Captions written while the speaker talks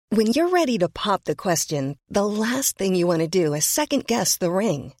When you're ready to pop the question, the last thing you want to do is second-guess the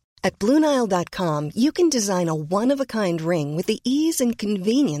ring. At BlueNile.com, you can design a one-of-a-kind ring with the ease and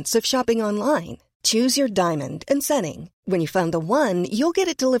convenience of shopping online. Choose your diamond and setting. When you find the one, you'll get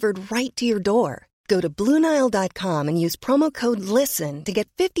it delivered right to your door. Go to BlueNile.com and use promo code LISTEN to get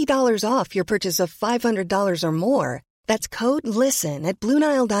 $50 off your purchase of $500 or more. That's code LISTEN at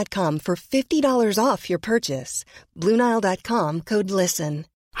BlueNile.com for $50 off your purchase. BlueNile.com, code LISTEN.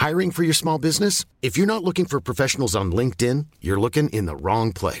 Hiring for your small business? If you're not looking for professionals on LinkedIn, you're looking in the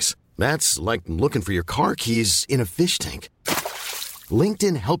wrong place. That's like looking for your car keys in a fish tank.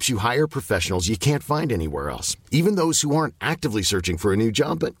 LinkedIn helps you hire professionals you can't find anywhere else, even those who aren't actively searching for a new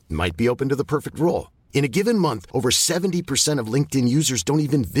job but might be open to the perfect role. In a given month, over 70% of LinkedIn users don't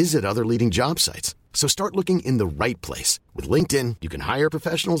even visit other leading job sites. So start looking in the right place. With LinkedIn, you can hire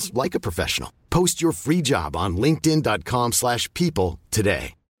professionals like a professional. Post your free job on linkedin.com/people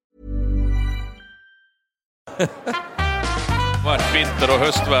today. Vært vinter- og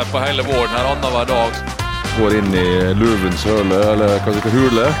høstvær på hele våren her annenhver dag. Går inn I løvens hule, eller hva skal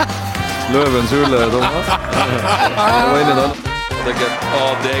hule? Løvens hule, Thomas. Jeg var inne I den. Det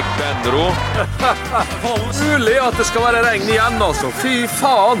av deg, Benro. Mulig at det skal være regn igjen, altså. Fy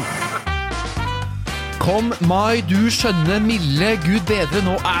faen! Kom mai, du skjønne, milde, Gud bedre,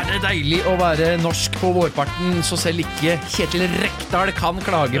 nå det deilig å være norsk på vårparten, så selv ikke Kjetil Rekdal kan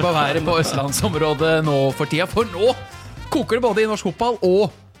klage på været på Østlandsområdet nå for tida, for nå koker det både I norsk fotball og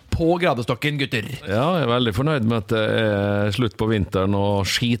på gradestokken, gutter. Ja, jeg veldig fornøyd med at det slutt på vinteren og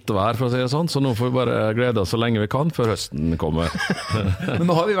skitvær, for å si det sånn, så nå får vi bare glede oss så lenge vi kan før høsten kommer. Men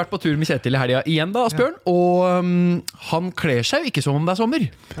nå har vi vært på tur med Kjetil I helgen igjen da, Asbjørn, og han kler seg jo ikke som om det sommer.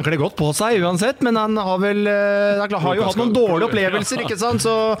 Han kler godt på seg uansett, men han har vel har jo hatt noen dårlige opplevelser, ikke sant?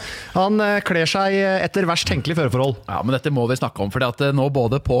 Så han kler seg etter verst tenkelig føreforhold. Ja, men dette må vi snakke om, fordi at nå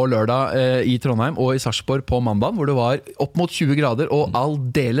både på lørdag I Trondheim og I Sarpsborg på mandag, hvor det var opp mot 20 grader og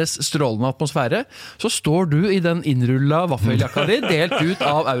aldeles strålende atmosfære, så står du I den innrullet vaffeljakka di, delt ut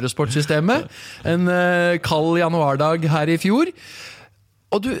av Eurosport-systemet, en kald januardag her I fjor,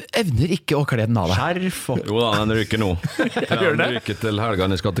 og du evner ikke å kle den av deg. Skjerf og... Jo da, den ryker nå. Den ryker til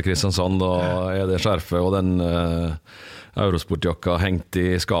helgen I Skatte Kristiansand, da det skjerfet og den Eurosport-jakka hengt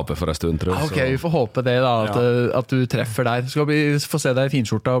I skapet for en stund, tror jeg. Ok, vi får håpe det da, at du treffer der. Skal vi få se deg I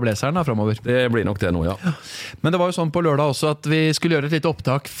finskjorta og blazeren da, fremover? Det blir nok det nå, ja. Men det var jo sånn på lørdag også at vi skulle gjøre et lite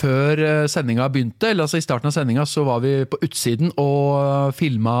opptak før sendingen begynte, eller altså I starten av sendingen så var vi på utsiden og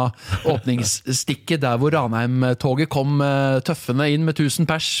filmet åpningsstikket der hvor Ranheim-toget kom tøffende inn med 1000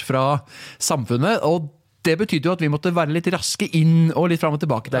 pers fra samfunnet, og det betydde jo at vi måtte være litt raske inn og litt frem og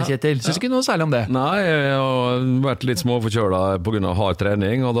tilbake der, Kjetil. Synes ikke noe særlig om det? Nei, jeg har vært litt småforkjøla på grunn av hard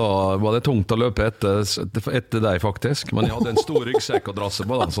trening, og da var det tungt å løpe etter deg faktisk. Men jeg hadde en stor ryggsekk å drasse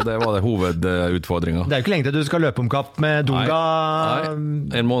på, da, så det var det hovedutfordringen. Det jo ikke lenge til du skal løpe om kapp med Dunga.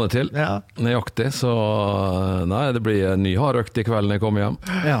 Nei, en måned til. Ja. Nøyaktig, så nei, det blir en ny hardøkt I kvelden jeg kommer hjem.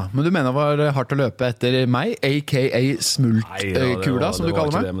 Ja, men du mener det var hardt å løpe etter meg, a.k.a. smultkula, som du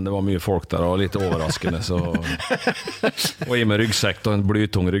kaller meg? Det, men det var mye folk der, og litt overraskende, og I med ryggsekk og en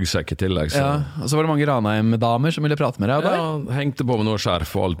blytung ryggsekk I tillegg så. Ja, og så var det mange Ranheim-damer som ville prate med deg Ja, hengte på med noe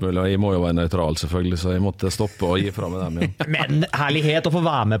skjerf og alt mulig og jeg må jo være neutral selvfølgelig så jeg måtte stoppe og gi fra med dem ja. Men herlighet å få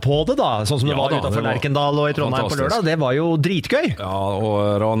være med på det da sånn som det var utenfor Lerkendal og I Trondheim fantastisk. På lørdag, det var jo dritgøy Ja, og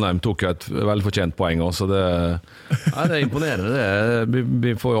Ranheim tok jo et velfortjent poeng også, så det imponerende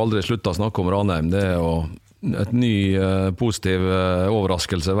vi får jo aldri slutte å snakke om Ranheim det jo et ny positiv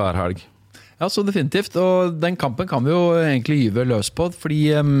overraskelse hver helg Ja, så definitivt, og den kampen kan vi jo egentlig gyve løs på, fordi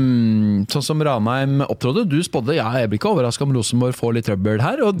sånn som Ranheim opptrådde, du spådde, jeg blir ikke overrasket om Rosenborg får litt trøbbel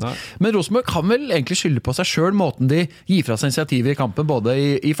her, men Rosenborg kan vel egentlig skylde på seg selv måten de gir fra seg initiativet I kampen, både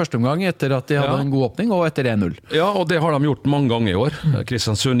I første omgang etter at de hadde en god åpning, og etter 1-0. Ja, og det har de gjort mange ganger I år.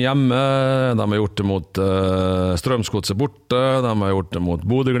 Kristiansund hjemme, de har gjort det mot Strømsgodset borte, de har gjort det mot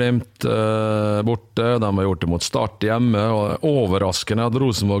Bodø/Glimt borte, de har gjort det mot Start hjemme, og overraskende at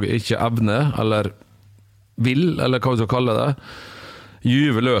Rosenborg ikke evner eller vil, eller hva vi skal kalle det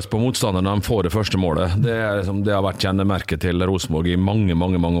gyve løs på motstanderen når de får det første målet det, liksom, det har vært kjennemerket til Rosenborg I mange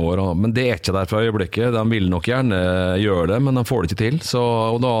år men det ikke der fra øyeblikket de vil nok gjerne gjøre det, men de får det ikke til så,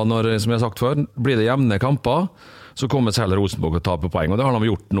 og da, når, som jeg har sagt før blir det jevne kamper så kommer selv Rosenborg å tape poeng og det har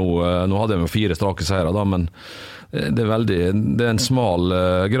de gjort nå hadde de jo 4 strake seire da, men det en smal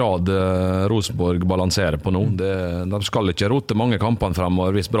grad Rosenborg balanserer på nå de skal ikke rote mange kampene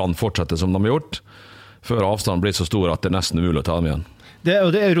fremover hvis Brann fortsetter som de har gjort før avstanden blir så stor at det nesten mulig å ta dem igjen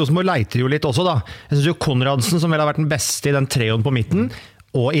Rosenborg leiter jo litt også da jeg synes jo Konradsen som vel har vært den beste I den treon på midten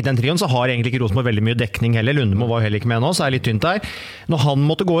Og i den trioen så har egentlig ikke Rosenborg veldig mye dekning heller. Lundemo var jo heller ikke med nå, så litt tynt der. Når han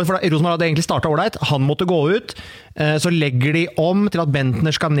måtte gå ut, for Rosenborg hadde egentlig startet ålreit, han måtte gå ut, så legger de om til at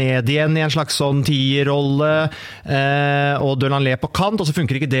Bentner skal ned igjen i en slags sånn 10-rolle, og Dølanlé på kant, og så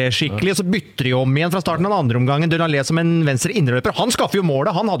funker ikke det skikkelig, og så bytter de om igjen fra starten av den andre omgangen. Dølanlé som en venstre indreløper, han skaffer jo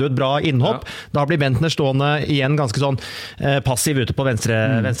målet, han hadde jo et bra innhopp. Da blir Bentner stående igjen ganske sånn passiv ute på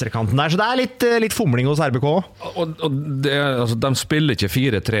venstrekanten der, så det litt fomling hos RBK. Og det, altså, de spiller ikke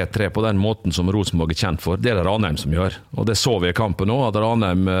 4-3-3 på den måten som Rosenborg er kjent for. Det det Ranheim som gjør. Og det så vi i kampen nå, at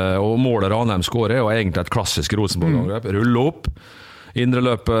Ranheim, og målet Ranheim skårer, er jo egentlig et klassisk Rosenborg-angrep. Rulle opp.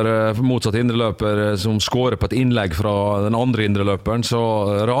 Motsatt indreløper som skårer på et innlegg fra den andre indreløperen. Så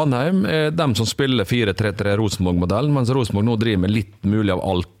Ranheim er dem som spiller 4-3-3 Rosenborg-modellen, mens Rosenborg nå driver med litt mulig av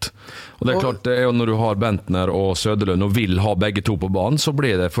alt. Og det er klart, det er jo når du har Bentner og Søderlund og vil ha begge to på banen, så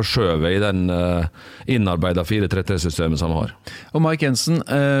blir det forskjøvet i den innarbeidet 4-3-3-systemet som han har. Og Mike Jensen,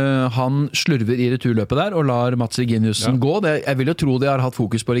 han slurver i returløpet der og lar Mats Reginiussen gå. Jeg vil jo tro de har hatt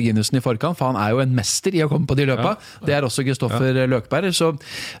fokus på Reginiussen i forkant, for han er jo en mester i å komme på de løpa. Det er også Kristoffer Løkberg. Så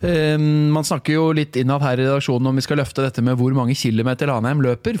man snakker jo litt innad her i redaksjonen om vi skal løfte dette med hvor mange kilometer Ranheim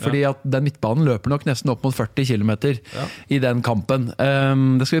løper, fordi at den midtbanen løper nok nesten opp mot 40 kilometer i den kampen.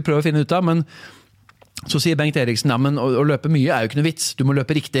 Det skal vi prøve å finne ut av, men så sier Bengt Eriksen, men å løpe mye er jo ikke noe vits, du må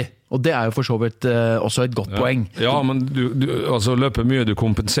løpe riktig, og det er jo for så vidt også et godt poeng. Ja, men altså løpe mye, du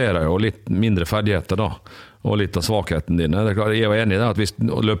kompenserer jo litt mindre ferdigheter da, og litt av svakheten dine. Det er klart, jeg er jo enig i det, at hvis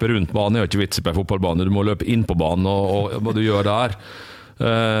du løper rundt banen er jo ikke vits på en fotballbane, du må løpe inn på banen og hva du gjør der.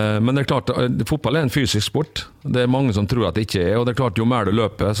 Men det er klart, fotball er en fysisk sport. Det er mange som tror at det ikke er, og det er klart, jo mer du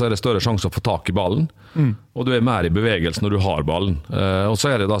løper, så er det større sjanse å få tak i ballen, og du er mer i bevegelse når du har ballen. Og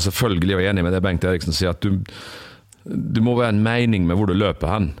så er det da selvfølgelig, jeg er enig med det Bengt Eriksen sier, at du må være en mening med hvor du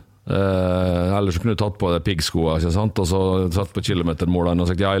løper hen. Ellers så kunne du tatt på deg piggskoa, ikke sant? Og så satt på kilometermålene og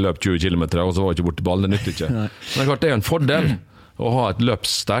sagt, jeg løp 20 kilometer, og så var jeg ikke borte ballen, det nytter ikke. Men det er klart, det er en fordel å ha et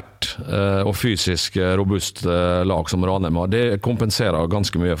løpssterkt og fysisk robust lag som Ranheim har. Det kompenserer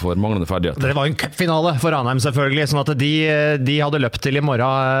ganske mye for manglende ferdigheter. Det var jo en cupfinale for Ranheim selvfølgelig, sånn at de hadde løpt til i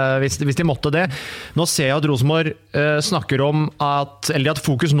morgen hvis de måtte det. Nå ser jeg at Rosenborg snakker om at de har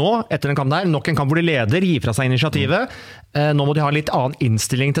fokus nå, etter den kampen der, nok en kamp hvor de leder, gir fra seg initiativet. Nå må de ha en litt annen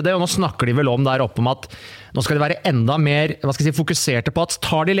innstilling til det, og nå snakker de vel om der oppe om at nå skal de være enda mer fokuserte på at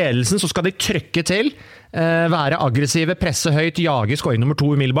tar de ledelsen, så skal de trykke til, være aggressive, presse høyt, jage skåring nummer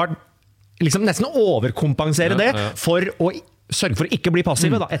 2 umiddelbart, liksom nesten overkompensere det for å sørge for å ikke bli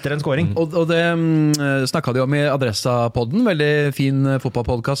passive da, etter en skåring. Og det snakket de om i Adressa-podden, veldig fin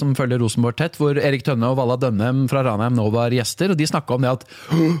fotballpodcast som følger Rosenborg tett, hvor Erik Tønne og Valla Dønnem fra Ranheim nå var gjester, og de snakket om det at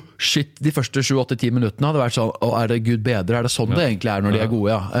shit, de første 7-8-10 minuttene hadde vært sånn, er det Gud bedre, er det sånn det egentlig er når de er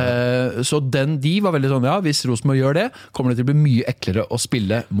gode, så de var veldig sånn, hvis Rosenborg gjør det, kommer det til å bli mye eklere å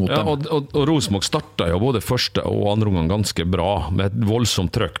spille mot dem. Og Rosenborg startet jo både første og andre omgang ganske bra, med et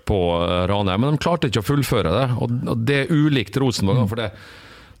voldsomt trøkk på Ranheim, men de klarte ikke å fullføre det, og det er ulikt Rosenborg, for det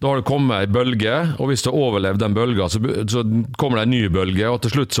da har det kommet en bølge, og hvis du overlever den bølgen, så kommer det en ny bølge, og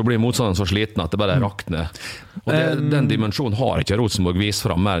til slutt så blir motstanderen så sliten at det bare rakner. Og den dimensjonen har ikke Rosenborg vist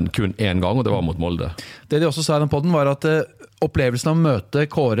frem mer enn kun en gang, og det var mot Molde. Det de også sa i den podden var at opplevelsen av å møte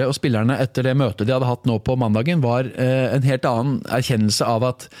Kåre og spillerne etter det møtet de hadde hatt nå på mandagen var en helt annen erkjennelse av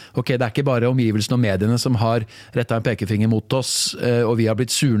at ok, det er ikke bare omgivelsene og mediene som har rettet en pekefinger mot oss, og vi har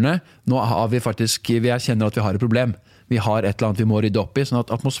blitt surne. Nå har vi erkjenner at vi har et problem. Vi har et eller annet vi må rydde opp i, sånn at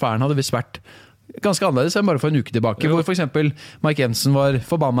atmosfæren hadde visst vært ganske annerledes enn bare for en uke tilbake, hvor for eksempel Mike Jensen var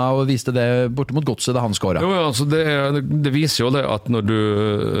forbanna og viste det borte mot Godset da han skåret. Jo, altså det viser jo det at når du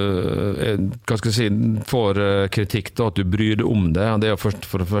får kritikk da, at du bryr deg om det, det er jo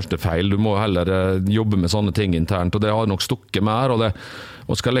for det første feil. Du må heller jobbe med sånne ting internt, og det har nok stukket mer, og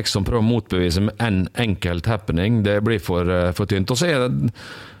skal liksom prøve å motbevise med en enkelt happening, det blir for tynt. Og så er det,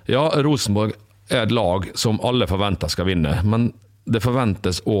 Rosenborg er et lag som alle forventer skal vinne, men det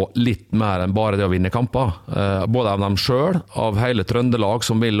forventes også litt mer enn bare det å vinne kamper. Både av dem selv, av hele Trøndelag,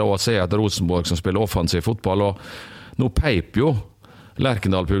 som vil også se etter Rosenborg som spiller offensiv fotball, og nå peip jo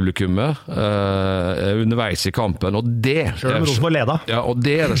Lerkendal-publikummet underveis i kampen, og det og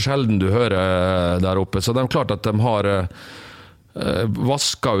det er det sjelden du hører der oppe, så det er klart at de har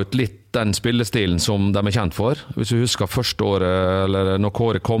vasket ut litt den spillestilen som de er kjent for. Hvis du husker første året, eller når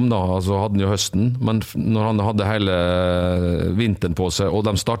Kåre kom da, så hadde han jo høsten, men når han hadde hele vinteren på seg, og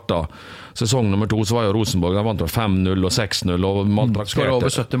de startet sesong nummer 2, så var jo Rosenborg, de vant 5-0 og 6-0, og skåret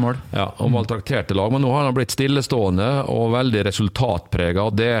over 70 mål. Ja, og maltrakterte lag, men nå har han blitt stillestående og veldig resultatpreget,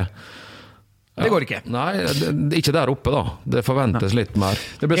 og det Det går ikke. Nei, ikke der oppe da. Det forventes litt mer.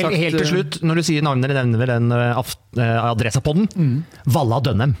 Det ble sagt, Helt til slutt, når du sier navnet, dere nevner vel den Adressa-podden, Valla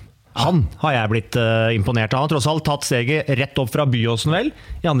Dønnem. Han har jeg blitt imponert av. Han har tross alt tatt steget rett opp fra Byåsen vel,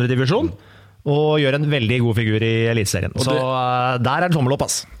 i andre divisjon, og gjør en veldig god figur i Eliteserien. Så der det tommel opp,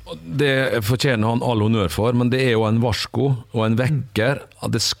 ass. Det fortjener han all honnør for, men det jo en varsko og en vekker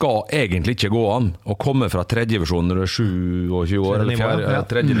at det skal egentlig ikke gå an å komme fra tredje divisjon når det 27 år, eller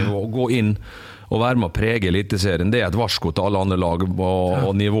tredje nivå, og gå inn og være med å prege Eliteserien. Det et varsko til alle andre lag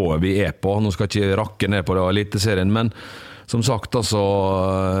og nivået vi på. Nå skal jeg ikke rakke ned på det Eliteserien, men som sagt, altså,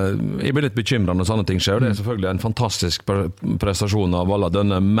 jeg blir litt bekymret når sånne ting skjer. Det selvfølgelig en fantastisk prestasjon av Valla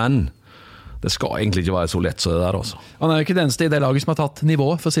Dønne, men det skal egentlig ikke være så lett så det der altså. Han jo ikke den eneste i det laget som har tatt nivå,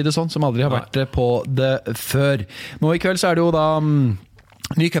 for å si det sånn, som aldri har vært på det før. Nå i kveld så det jo da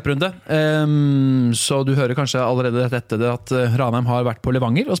ny cuprunde, så du hører kanskje allerede etter det at Ranheim har vært på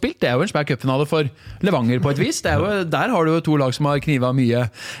Levanger og spilt. Det jo en svær cupfinale for Levanger på et vis. Der har du jo to lag som har knivet mye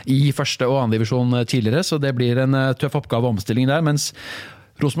i første og andre divisjon tidligere, så det blir en tøff oppgave og omstilling der, mens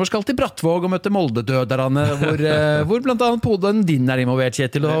Rosenborg skal til Brattvåg og møte Molde-døderne, hvor blant annet Poden din involvert,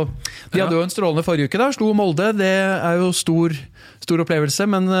 Kjetil. Og de hadde jo en strålende forrige uke da, slo Molde. Det jo stor opplevelse,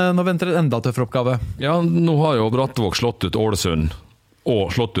 men nå venter en enda tøffere oppgave. Ja, nå har jo Brattvåg slått ut Ålesund og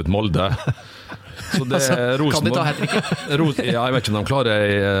slått ut Molde. Så det Rosenborg, kan de ta hat-tricket? Ja, jeg vet ikke om de klarer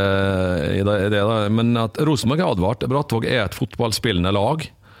i det da, men at Rosenborg advart. Brattvåg et fotballspillende lag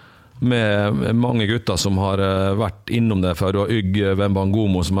med mange gutter som har vært innom det før. Du har Ygg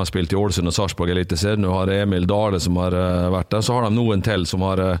Wembangomo som har spilt i Ålesund og Sarpsborg Eliteserien. Du har Emil Dale som har vært der. Så har de noen til som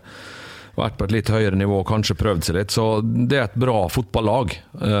har vært på et litt høyere nivå, kanskje prøvd seg litt. Så det et bra fotballag,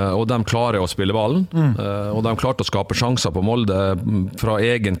 og de klarer å spille ballen. Og de klarte å skape sjanser på Molde fra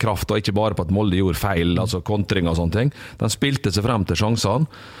egen kraft, og ikke bare på at Molde gjorde feil, altså kontring og sånne ting. De spilte seg frem til sjansene.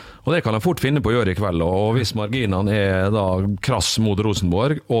 Og det kan de fort finne på å gjøre i kveld, og hvis marginene da krass mot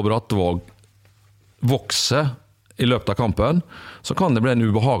Rosenborg, og Brattvåg vokser i løpet av kampen, så kan det bli en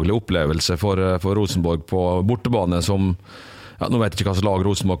ubehagelig opplevelse for Rosenborg på bortebane som, ja, nå vet jeg ikke hva slags lag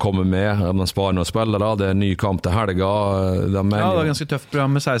Rosenborg kommer med, de sparer noen spillere, det ny kamp til helga. Ja, det ganske tøft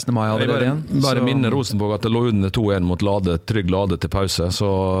program med 16. mai allerede igjen. Bare minne Rosenborg at det lå under 2-1 mot Trygg Lade til pause, så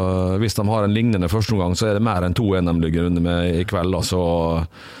hvis de har en lignende første omgang, så det mer enn 2-1 de ligger under med i kveld, altså.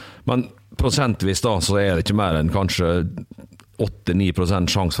 Men prosentvis da, så det ikke mer enn kanskje 8-9%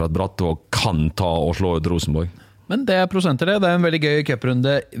 sjanse for at Brattvåg kan ta og slå ut Rosenborg. Men det prosenter det. Det en veldig gøy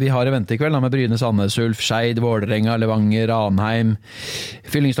cuprunde vi har i vente i kveld, da, med Bryne, Sandnes Ulf, Skeid, Vålerenga, Levanger, Ranheim,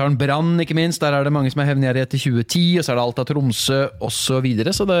 Fyllingsdalen, Brann, ikke minst. Der det mange som hevngjerrige etter 2010, og så det Alta, Tromsø, og så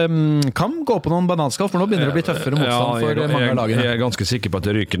videre. Så det kan gå på noen bananskall, for nå begynner det å bli tøffere motstand for mange av lagene. Jeg ganske sikker på at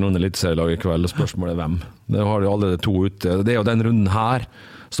det ryker noen eliteserielag i kveld, og spørsmålet hvem. Det har jo allerede to ute. Det jo den runden her,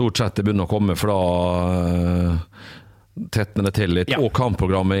 stort sett det begynner å komme fra tettene det til litt, og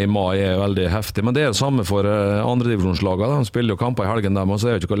kampprogrammet i mai veldig heftig, men det det samme for andredivisjonslagene. De spiller jo kamper i helgen der, og så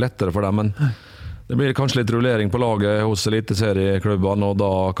det jo ikke noe lettere for dem, men det blir kanskje litt rullering på laget hos eliteserieklubbene, og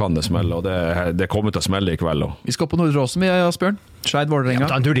da kan det smelle, og det kommer til å smelle i kveld også. Vi skal på Nordre Åsen, vi Asbjørn. Skeid Vålerenga.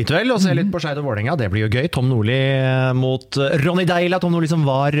 Ta en tur dit vel, og se litt på Skeid og Vålerenga. Det blir jo gøy. Tom Nordli mot Ronny Deila. Tom Nordli som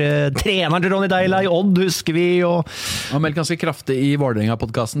var treneren til Ronny Deila i Odd, husker vi. Og han meldte ganske kraftig i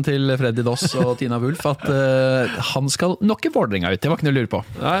Vålerenga-podcasten til Freddy Doss og Tina Wulf at han skal nokke Vålerenga ut. Det var ikke noe å lure på.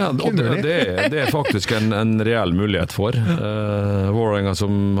 Nei, det faktisk en reell mulighet for. Vålerenga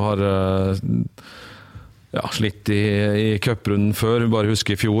som har slitt i cuprunden før. Vi bare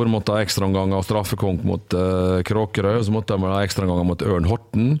husker i fjor måtte ha ekstraomgang av straffekonk mot Kråkerøy, og så måtte de ha ekstraomgang mot Ørn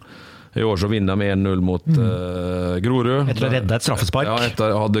Horten. I år så vinner de 1-0 mot Grorud. Etter å redde et straffespark.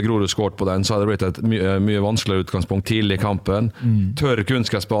 Ja, hadde Grorud skåret på den, så hadde det blitt et mye vanskeligere utgangspunkt tidlig i kampen. Tørr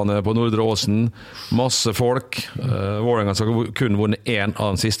kunstgressbane på Nordre Åsen. Masse folk. Vålerenga har kun vunnet 1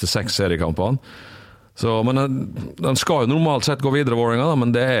 av de siste 6 seriekampene. Så, men den skal jo normalt sett gå videre, Vålerenga,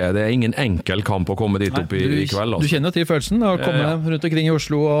 men det er ingen enkel kamp å komme dit opp i kveld. Altså. Du kjenner til følelsen å komme rundt omkring i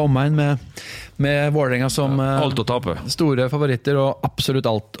Oslo og omegn med Vålerenga som alt å tape. Store favoritter og absolutt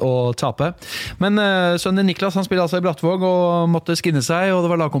alt å tape. Men sønnen Niklas, han spiller altså i Brattvåg og måtte skinne seg, og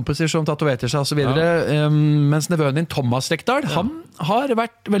det var lagkompiser som tatoverte seg og så videre. Mens nevøen din, Thomas Rekdal, han har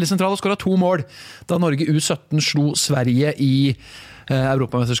vært veldig sentral og skåret 2 mål da Norge U17 slo Sverige i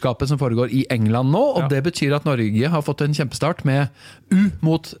Europamesterskapet som foregår i England nå, og det betyr at Norge har fått en kjempestart med U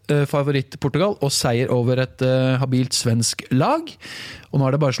mot favoritt Portugal og seier over et habilt svensk lag, og nå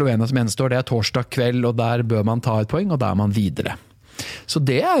er det bare Slovenia som gjenstår. Det torsdag kveld, og der bør man ta et poeng, og der er man videre. Så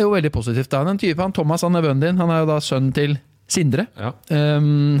det er jo veldig positivt. Han en type, han Thomas, han nevøen din, han er jo da sønnen til Sindre.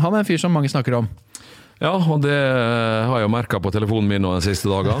 Han er en fyr som mange snakker om. Ja, og det har jeg jo merket på telefonen min nå de siste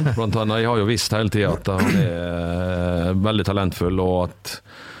dagene. Blant annet, jeg har jo visst hele tiden at han veldig talentfull, og at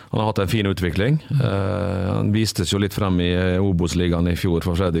han har hatt en fin utvikling. Han vistes jo litt frem i Obos-ligaen i fjor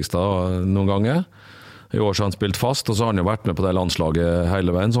for Fredrikstad noen ganger. I år så har han spilt fast, og så har han jo vært med på det landslaget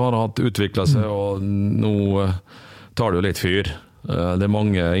hele veien, så han har hatt utviklet seg, og nå tar det jo litt fyr. Det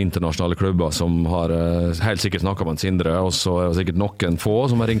mange internasjonale klubber som har helt sikkert snakket med Sindre, og så det sikkert noen få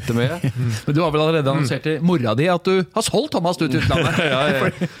som har ringt med. Men du har vel allerede annonsert til mora di at du har solgt Thomas ut i utlandet?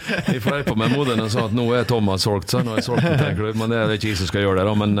 Jeg får på med moderne og sa at nå Thomas solgt seg, nå jeg solgt til en klubb, men det ikke jeg som skal gjøre det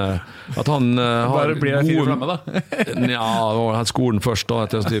da, men at han har bare blir det fire fremme da? Ja, og hatt skolen først da,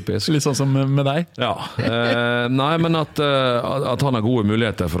 det typisk. Litt sånn som med deg? Ja, nei, men at han har gode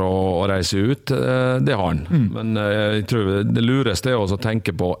muligheter for å reise ut, det har han. Men jeg tror det lurer det å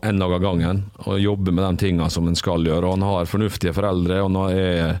tenke på en dag av gangen og jobbe med de tingene som en skal gjøre, og han har fornuftige foreldre, og han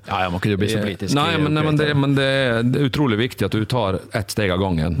jeg må ikke bli så politisk. Nei, men det er utrolig viktig at du tar ett steg av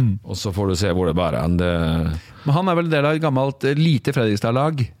gangen, og så får du se hvor det bærer. Men han vel del av et gammelt lite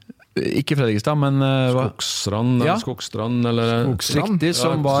Fredrikstad-lag, ikke Fredrikstad, men Skogstrand eller riktig,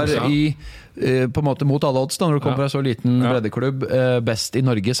 som var i på en måte mot alle odds da, når du kommer fra så liten breddeklubb, best i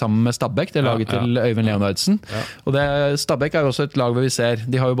Norge sammen med Stabæk, det laget til Øyvind Leonardsen. Og Stabæk jo også et lag hvor vi ser,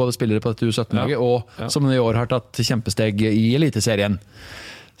 de har jo både spillere på dette U17-laget, og som i år har tatt kjempesteg i Eliteserien.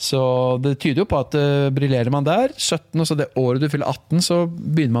 Så det tyder jo på at brillerer man der 17, og så det året du fyller 18, så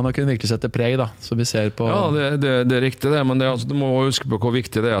begynner man å kunne virkelig sette preg da, så vi ser på... Ja, det riktig det, men du må huske på hvor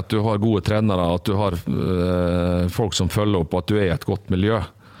viktig det at du har gode trenere, at du har folk som følger opp, at du i et godt miljø.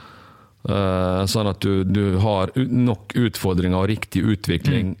 Sånn at du har nok utfordringer og riktig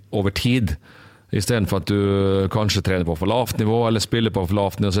utvikling over tid, i stedet for at du kanskje trener på for lavt nivå eller spiller på for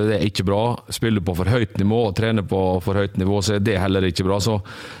lavt nivå, så er det ikke bra. Spiller på for høyt nivå og trener på for høyt nivå, så er det heller ikke bra. Så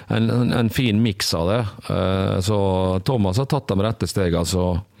en fin mix av det. Så Thomas har tatt dem rette steg,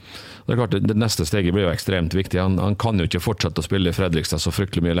 altså. Det klart, det neste steget blir jo ekstremt viktig. Han kan jo ikke fortsette å spille i Fredrikstad så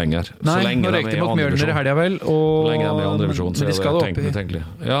fryktelig mye lenger. Nei, nå rekte mot Mjølner i helgen vel. Så lenge de i andre divisjon, så er det tenkt tenkelig.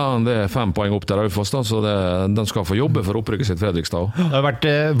 Ja, det 5 poeng opp der Raufoss, da, så de skal få jobbe for å opprygge sitt Fredrikstad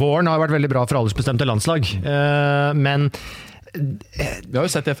også. Våren har vært veldig bra for aldersbestemte landslag, men vi har jo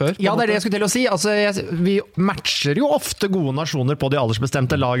sett det før. Ja, det det jeg skulle til å si. Altså, vi matcher jo ofte gode nasjoner på de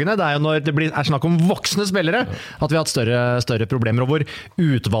aldersbestemte lagene. Det jo når det er snakk om voksne spillere at vi har hatt større problemer, og hvor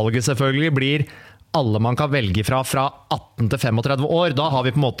utvalget selvfølgelig blir alle man kan velge fra 18 til 35 år. Da har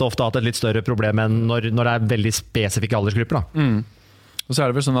vi på en måte ofte hatt et litt større problem enn når det er veldig spesifikke aldersgrupper da. Og så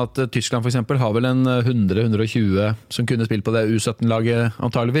det vel sånn at Tyskland for eksempel har vel en 100-120 som kunne spille på det U17-laget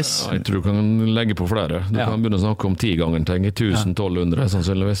antageligvis. Ja, jeg tror du kan legge på flere. Du kan begynne å snakke om 10 ganger, tenker 1000-1200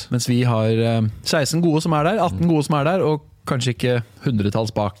 sannsynligvis. Mens vi har 16 gode som der, 18 gode som der, og kanskje ikke 100-talls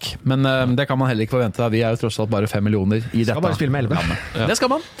bak. Men det kan man heller ikke forvente. Vi jo tross alt bare 5 millioner i dette. Skal bare spille med 11. Ja. Det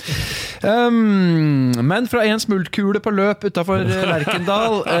skal man. Men fra en smultkule på løp utenfor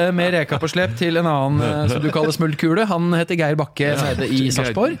Lerkendal med Reka på slep til en annen som du kaller smultkule. Han heter Geir Bakke nede i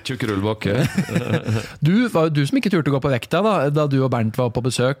Sarpsborg. Tjukkerull Bakke. Du var jo du som ikke turte å gå på vekta da du og Bernt var på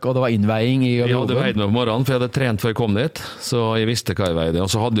besøk, og det var innveiing i Jeg hadde veid meg om morgenen, for jeg hadde trent før jeg kom dit, så jeg visste hva jeg veide.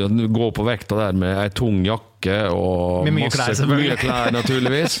 Og så hadde jeg gå på vekta der med en tung jakke og med mye klær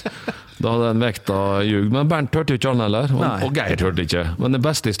naturligvis. Da hadde den vekta ljug. Men Bernt hørte jo ikke han heller, og Geir hørte ikke. Men den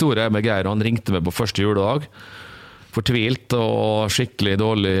beste historien med Geir, han ringte meg på første juledag, fortvilt og skikkelig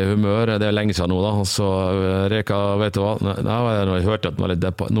dårlig humør. Det lenge siden nå da. Og så Reka, vet du hva? Jeg hørte at han var litt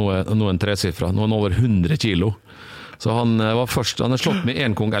deppa. Nå en tresifra. Nå han over 100 kilo. Så han var først, han har slått med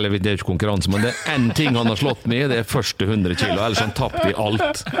eller det ikke konkurranse, men det en ting han har slått med, det første 100 kilo, ellers han tapt i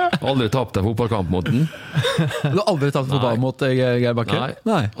alt. Aldri tapt en fotballkamp mot den. Du har aldri tapt fotball mot Geir Bakke?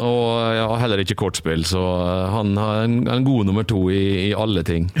 Nei. Og jeg har heller ikke kortspill, så han har en god nummer 2 i alle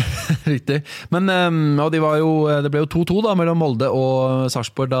ting. Riktig. Men det ble jo 2-2 da, mellom Molde og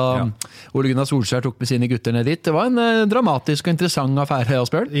Sarpsborg da Ole Gunnar Solskjær tok med sine gutter ned dit. Det var en dramatisk og interessant affære,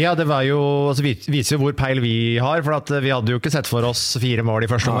 Asbjørn. Ja, det var jo, altså, viser jo hvor peil vi har, for at vi hadde jo ikke sett for oss 4 mål i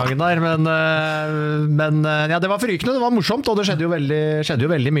første omgangen der, men ja, det var forrykende, det var morsomt, og det skjedde jo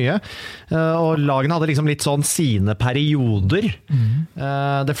veldig mye. Og lagene hadde liksom litt sånn sine perioder.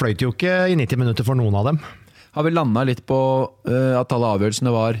 Det fløyt jo ikke i 90 minutter for noen av dem. Har vi landet litt på at alle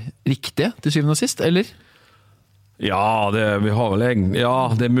avgjørelsene var riktige til syvende og sist, eller? Ja, det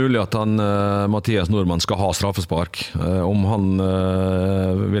er mulig at Mathias Nordmann skal ha straffespark. Om han,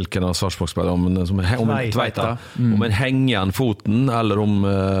 hvilken av Sarpsborg-spillere, om Tveita, om en henger igjen foten, eller om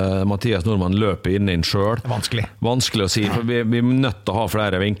Mathias Nordmann løper inn selv. Vanskelig å si, for vi er nødt til å ha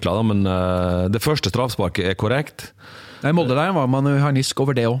flere vinkler, da, men det første straffesparket er korrekt. Nei, Molde-leiren var man jo harnisk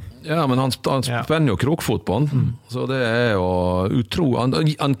over det også. Ja, men han spenner jo krokfotballen, så det jo utrolig.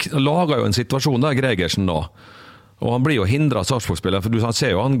 Han lager jo en situasjon der, Gregersen da. Og han blir jo hindret av Sarpsborg-spilleren, for han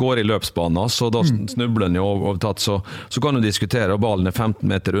ser jo han går i løpsbanen, så da snubler han jo overtatt, så kan du diskutere, og ballen 15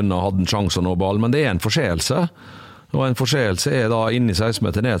 meter unna, hadde en sjanse å nå ballen, men det en forseelse. Og en forseelse da inne i 16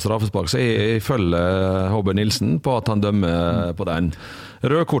 meter ned straffespark, så jeg følger Håber Nilsen på at han dømmer på den.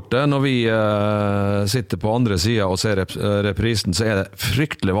 Rødkortet, når vi sitter på andre siden og ser reprisen, så det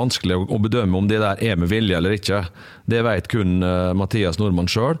fryktelig vanskelig å bedømme om det der med vilje eller ikke. Det vet kun Mathias Nordmann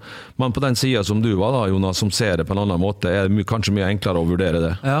selv. Men på den siden som du var da, Jonas, som ser det på en annen måte, det kanskje mye enklere å vurdere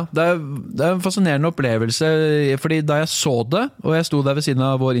det. Ja, det er en fascinerende opplevelse, fordi da jeg så det, og jeg sto der ved siden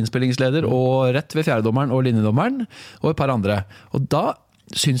av vår innspillingsleder, og rett ved fjerdedommeren og linjedommeren, og et par andre, og da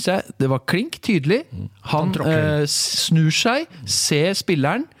synes jeg det var klink tydelig. Han snur seg, ser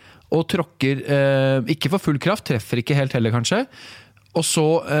spilleren og tråkker, ikke for full kraft, treffer ikke helt heller kanskje, og så,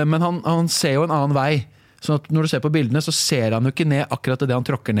 men han ser jo en annen vei. Sånn at når du ser på bildene, så ser han jo ikke ned akkurat det han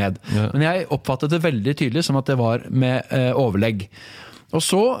tråkker ned. Ja. Men jeg oppfattet det veldig tydelig som at det var med overlegg. Og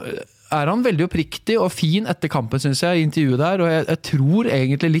så han veldig oppriktig og fin etter kampen, synes jeg, i intervjuet der, og jeg tror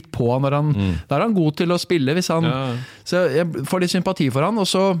egentlig litt på han når han, da han god til å spille, hvis han, så jeg får litt sympati for han, og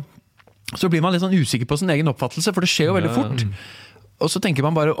så blir man litt sånn usikker på sin egen oppfattelse, for det skjer jo veldig fort. Og så tenker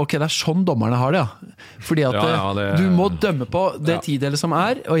man bare, ok, det sånn dommerne har det, ja. Fordi at du må dømme på det tidelet som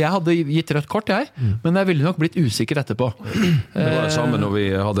og jeg hadde gitt rødt kort, men jeg ville nok blitt usikker etterpå. Det var det samme når vi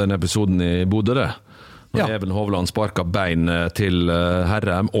hadde en episoden i Bodø, det. Når Even Hovland sparket bein til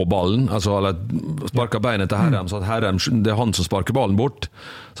Herrem og ballen, eller sparket beinet til Herrem, så at Herrem, det han som sparker ballen bort,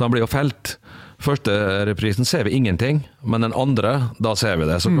 så han blir jo felt. Første reprisen ser vi ingenting, men den andre, da ser vi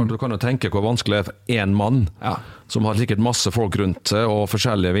det. Så du kan jo tenke hvor vanskelig det for en mann, som har sikkert masse folk rundt seg, og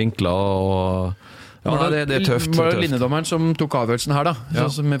forskjellige vinkler, og det tøft. Var det linjedommeren som tok avgjørelsen her da?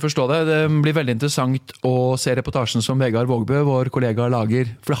 Sånn som jeg forstår det. Det blir veldig interessant å se reportasjen som Vegard Vågbø, vår kollega, lager.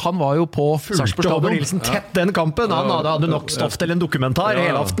 For han var jo på Sarpsborg stadion. Håber Nilsen tett den kampen. Han hadde nok stoff til en dokumentar,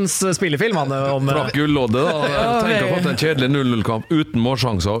 helaftens spillefilm. Fra gulloddet da. Tenk å ha fått en kjedelig 0-0-kamp uten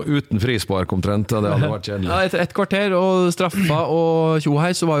målsjanser, uten frispark omtrent. Det hadde vært kjedelig. Ja, etter et kvarter og straffa og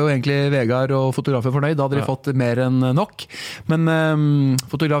tjohei, så var jo egentlig Vegard og fotografer fornøyd. Da hadde de fått mer enn nok. Men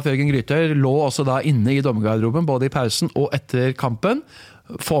fotograf Jørgen Grytøy lå også da inne i dommergarderoben, både i pausen og etter kampen.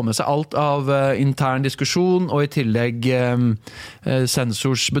 Få med seg alt av intern diskusjon, og i tillegg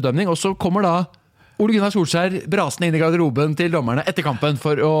sensors bedømning. Og så kommer da Ole Gunnar Solskjær brasende inn i garderoben til dommerne etter kampen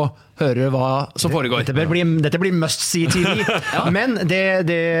for å høre hva som foregår. Dette blir must see TV. Men det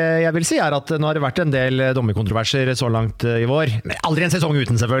jeg vil si at nå har det vært en del dommerkontroverser så langt i vår. Aldri en sesong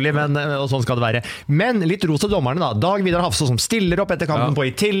uten selvfølgelig, og sånn skal det være. Men litt ros til dommerne da. Dag Vidar Hafstad som stiller opp etter kampen på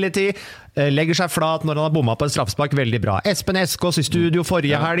Itility, legger seg flat når han har bommet på en straffespark, veldig bra. Espen Eskås i studio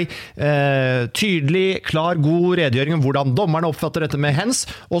forrige helg, tydelig, klar, god redegjøring om hvordan dommerne oppfatter dette med hens,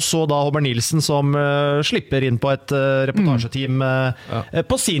 og så da Håber Nilsen som slipper inn på et reportasjeteam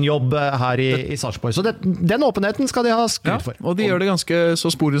på sin jobb her i Sarpsborg. Så den åpenheten skal de ha skryt for. Og de gjør det ganske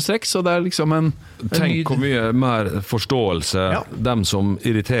så sporenstreks, så det liksom Tenk hvor mye mer forståelse dem som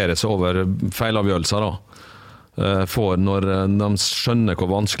irriterer seg over feilavgjørelser da, får når de skjønner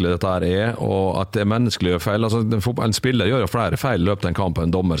hvor vanskelig dette er, og at det menneskelig gjør feil. En spiller gjør jo flere feil i løpet av en kamp enn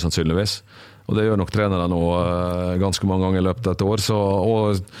en dommer, sannsynligvis. Og det gjør nok trenere nå ganske mange ganger i løpet av et år.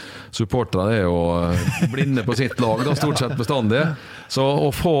 Og supportere er jo blinde på sitt lag, da, stort sett bestandig. Så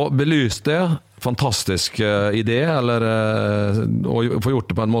å få belyst det, fantastisk idé, eller å få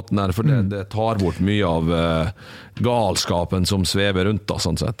gjort det på en måte der, for det tar bort mye av galskapen som svever rundt da,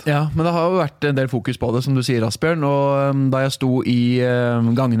 sånn sett. Ja, men det har jo vært en del fokus på det, som du sier, Asbjørn, og da jeg sto i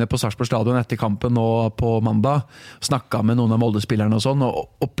gangene på Sarpsborg stadion etter kampen nå på mandag, snakket med noen av Molde-spillerne og sånn,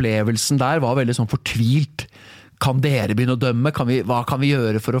 og opplevelsen der var veldig sånn fortvilt. Kan dere begynne å dømme? Hva kan vi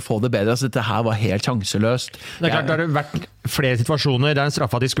gjøre for å få det bedre? Altså, dette her var helt sjanseløst. Det er klart, det har vært flere situasjoner der en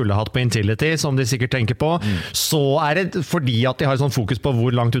straffa de skulle hatt på Intility, som de sikkert tenker på. Så det fordi at de har sånn fokus på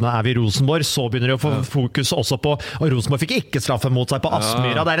hvor langt unna vi i Rosenborg, så begynner de å få fokus også på, og Rosenborg fikk ikke straffe mot seg på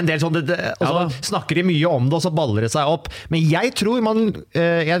Aspmyra. Det en del sånn, og så snakker de mye om det, og så baller det seg opp. Men jeg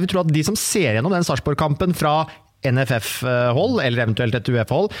tror at de som ser gjennom den Sarpsborg-kampen fra NFF-hold, eller eventuelt et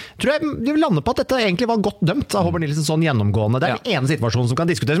UF-hold, tror jeg de vil lande på at dette egentlig var godt dømt av Håber Nilsen sånn gjennomgående. Det den ene situasjonen som kan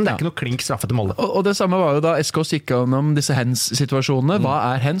diskuteres, men det ikke noe klink straffe til Molde. Og det samme var jo da SK gikk gjennom disse hens-situasjonene.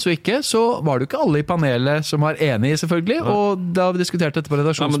 Hva hens og ikke? Så var det jo ikke alle i panelet som var enige, selvfølgelig, og da vi diskuterte dette på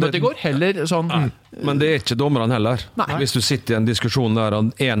redaksjonsmøtet i går, heller sånn... Men det ikke dommerne heller. Nei. Hvis du sitter i en diskusjon der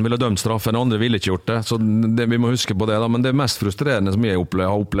en ville dømt straffe, den andre ville ikke gjort det, så vi må huske på det da. Men det mest frustrerende som jeg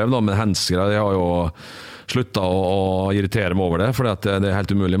har opplevd da, med hens-greier, jeg har jo slutta å irritere meg over det, for det er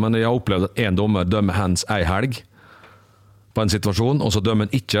helt umulig. Men jeg har opplevd at en dommer dømmer hands ei helg på en situasjon, og så dømmer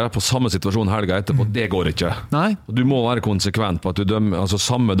han ikke på samme situasjon helga etterpå. Det går ikke. Nei. Du må være konsekvent på at du dømmer, altså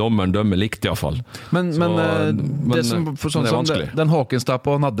samme dommeren dømmer likt i hvert fall. Men det som, sånn som den Håkenstad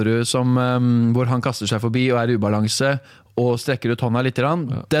på Nadderud som, hvor han kaster seg forbi og er i ubalanse og strekker ut hånda litt,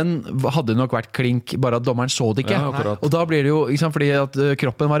 den hadde nok vært klink, bare at dommeren så det ikke. Ja, og da blir det jo, ikke sant, fordi at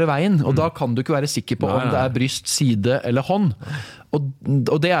kroppen var i veien, og da kan du ikke være sikker på om det er bryst, side eller hånd.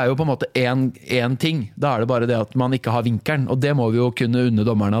 Og det er jo på en måte en ting. Da er det bare det at man ikke har vinkelen, og det må vi jo kunne unne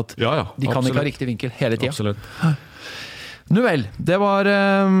dommerne at de kan absolutt. ikke ha riktig vinkel hele tiden. Absolutt. Nu vel, det var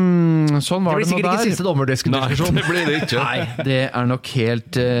sånn var det nå der. Det blir sikkert ikke siste dommerdiskusjon. Det blir det ikke. Nei, det er nok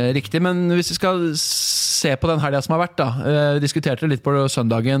helt riktig. Men hvis vi skal se på den helgen som har vært, diskuterte litt på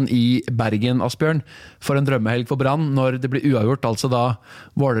søndagen i Bergen, Asbjørn, for en drømmehelg for Brann, når det blir uavgjort, altså da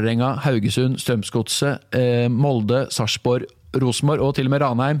Vålerenga, Haugesund, Strømsgodset, Molde, Sarpsborg, Rosenborg og til og med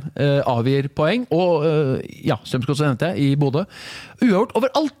Ranheim avgir poeng, og Strømsgodset nevnte jeg, i Bodø. Uavgjort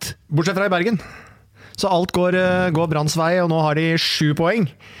overalt! Bortsett fra i Bergen. Så alt går Branns vei, og nå har de 7 poeng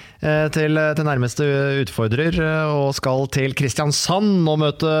til nærmeste utfordrer, og skal til Kristiansand og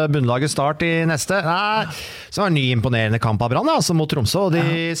møte bunnlaget Start i neste. Så var det en ny imponerende kamp av Brann, altså mot Tromsø, og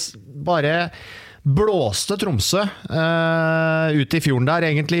de bare blåste Tromsø ut i fjorden der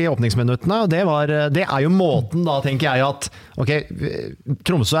egentlig i åpningsminuttene, og det er jo måten da, tenker jeg, at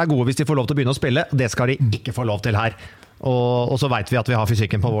Tromsø er gode hvis de får lov til å begynne å spille, det skal de ikke få lov til her. Og så vet vi at vi har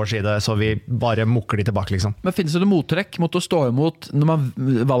fysikken på vår side, så vi bare mukker de tilbake, liksom. Men finnes det noe mottrekk mot å stå imot når man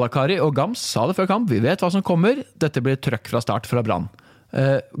Valakari og Gams sa det før kamp? Vi vet hva som kommer. Dette blir trøkk fra start fra Brann.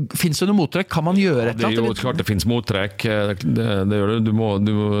 Finnes det noe mottrekk? Kan man gjøre et eller annet? Det er jo klart det finnes mottrekk. Det gjør det. Du må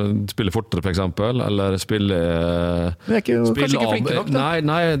spille fortere, for eksempel, eller spille kanskje ikke flinke nok, da?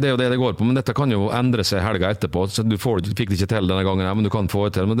 Nei, det er jo det går på, men dette kan jo endre seg helga etterpå, så du fikk det ikke til denne gangen, men du kan få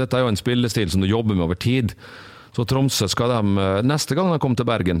det til. Men dette er jo en spillestil som du jobber med over tid. Så Tromsø skal neste gang de kommer til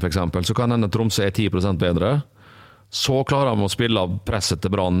Bergen for eksempel, så kan denne Tromsø 10% bedre. Så klarer de å spille av presset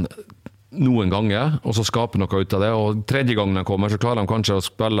til Brann noen ganger, og så skape noe ut av det. Og tredje gangen de kommer, så klarer de kanskje å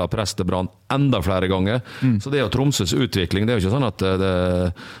spille av presset til Brann enda flere ganger. Så det er jo Tromsøs utvikling. Det er jo ikke sånn at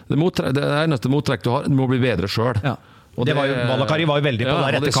det eneste mottrekk du har, du må bli bedre selv. Ja. Og Valakari var jo veldig på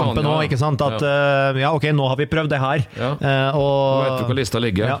der etter kampen nå, ikke sant? At nå har vi prøvd det her. Ja. Og vet du hvor lista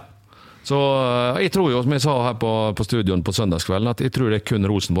ligger? Ja. Så jeg tror jo, som jeg sa her på studion på søndagskvelden, at jeg tror det er kun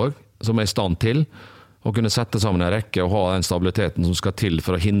Rosenborg som er i stand til å kunne sette sammen en rekke og ha den stabiliteten som skal til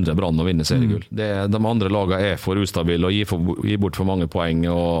for å hindre Brann å vinne seriegull. De andre lagene er for ustabile og gir bort for mange poeng.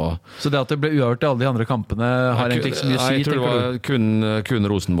 Så det at det ble uavgjort i alle de andre kampene har egentlig ikke så mye å si? Jeg tror det var kun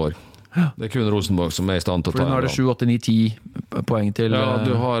Rosenborg. Det er kun Rosenborg som er i stand til å ta. For nå har det 7, 8, 9, 10 poeng til...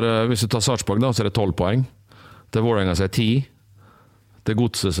 Ja, hvis du tar Sarpsborg da, så er det 12 poeng. Til Vålerenga så er det 10. Det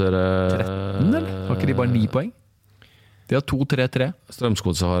godset så er det 13, eller? Har ikke de bare 9 poeng? De har 2, 3, 3.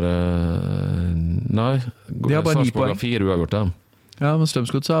 Strømsgodset har nei, de har bare 9 poeng. 4 uavgjort, Ja, men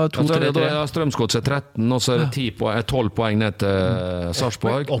Strømsgodset har 2, 3, 3. Ja, Strømsgodset er 13, og så er det 12 poeng ned til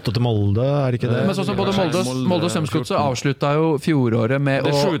Sarpsborg. 8 til Molde, er det ikke det? Men sånn som både Molde og Strømsgodset avsluttet jo fjoråret med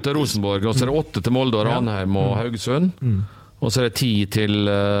Det er 7 til Rosenborg, og så er det 8 til Molde og Ranheim og Haugesund. Og så er det 10 til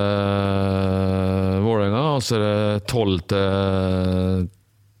Vålerenga, og så er det 12 til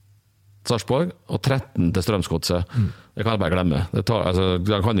Sarpsborg, og 13 til Strømsgodset. Det kan jeg bare glemme. De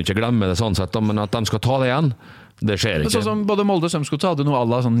kan jo ikke glemme det sånn sett, men at de skal ta det igjen, det skjer ikke. Sånn som både Molde og Strømsgodset hadde noe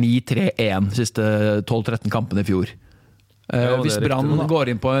alla sånn 9-3-1 siste 12-13 kampene i fjor. Hvis Brann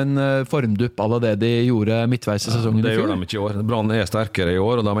går inn på en formdupp av det de gjorde midtveis i sesongen i fjor. Det gjør de ikke i år. Brann er sterkere i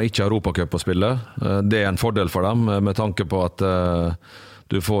år, og de har ikke Europacup å spille. Det er en fordel for dem, med tanke på at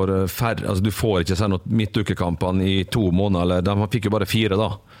du får ikke se noe midtukekampene i 2 måneder, eller de fikk jo bare 4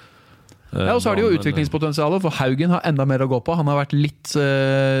 da. Ja, og så har de jo utviklingspotensialet, for Haugen har enda mer å gå på. Han har vært litt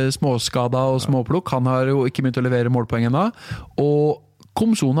småskada og småplukk. Han har jo ikke begynt å levere målpoeng ennå. Og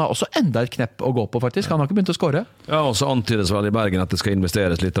Komson har også enda et knepp å gå på, faktisk. Han har ikke begynt å skåre. Ja, og så antydes vel i Bergen at det skal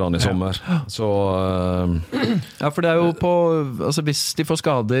investeres litt i sommer. Så, ja, for det er jo på altså hvis de får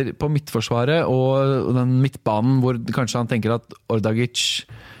skader på midtforsvaret og den midtbanen hvor kanskje han tenker at Ordagic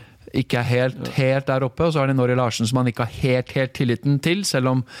ikke er helt der oppe, og så har de Norrie Larsen som han ikke har helt tilliten til, selv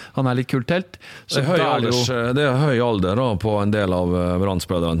om han er litt kultelt. Så det er høy alder da, på en del av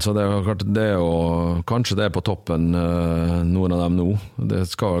Brann-spillerne, så det er jo kanskje det er på toppen noen av dem nå. Det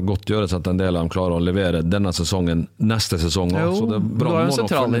skal godt gjøres at en del av dem klarer å levere denne sesongen, neste sesong. Jo, så det er en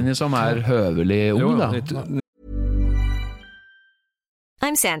sentrallinje som er høvelig ung da.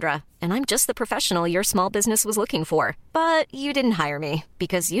 I'm Sandra, and I'm just the professional your small business was looking for. But you didn't hire me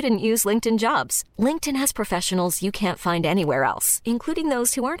because you didn't use LinkedIn Jobs. LinkedIn has professionals you can't find anywhere else, including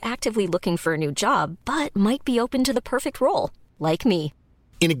those who aren't actively looking for a new job, but might be open to the perfect role, like me.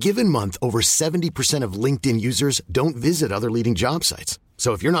 In a given month, over 70% of LinkedIn users don't visit other leading job sites.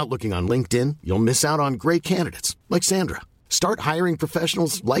 So if you're not looking on LinkedIn, you'll miss out on great candidates like Sandra. Start hiring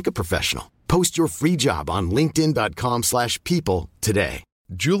professionals like a professional. Post your free job on linkedin.com/people today.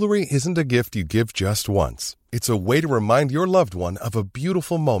 Jewelry isn't a gift you give just once. It's a way to remind your loved one of a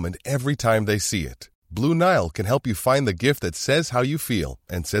beautiful moment every time they see it. Blue Nile can help you find the gift that says how you feel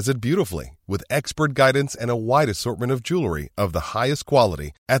and says it beautifully, with expert guidance and a wide assortment of jewelry of the highest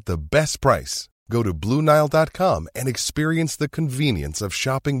quality at the best price. Go to BlueNile.com and experience the convenience of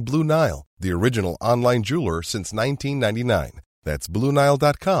shopping Blue Nile, the original online jeweler since 1999. That's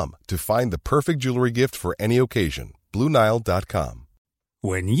BlueNile.com to find the perfect jewelry gift for any occasion. BlueNile.com.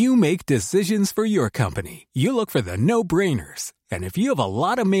 When you make decisions for your company, you look for the no-brainers. And if you have a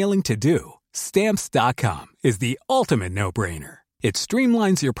lot of mailing to do, Stamps.com is the ultimate no-brainer. It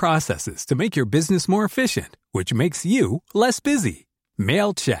streamlines your processes to make your business more efficient, which makes you less busy.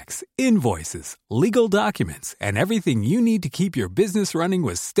 Mail checks, invoices, legal documents, and everything you need to keep your business running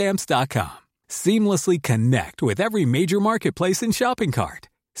with Stamps.com. Seamlessly connect with every major marketplace and shopping cart.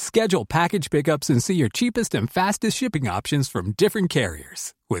 Schedule package pickups and see your cheapest and fastest shipping options from different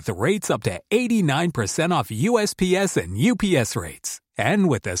carriers, with rates up to 89% off USPS and UPS rates. And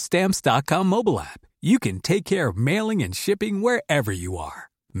with the Stamps.com mobile app, you can take care of mailing and shipping wherever you are.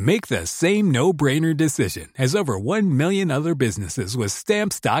 Make the same no-brainer decision as over 1 million other businesses with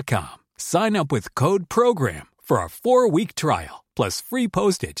Stamps.com. Sign up with code PROGRAM for a 4-week trial, plus free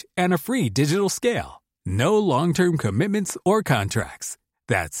postage and a free digital scale. No long-term commitments or contracts.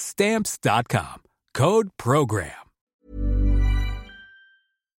 That's Stamps.com. Code PROGRAM.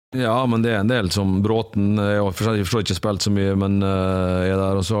 Ja, men det en del som Bråten. Jeg forstår ikke spilt så mye, men er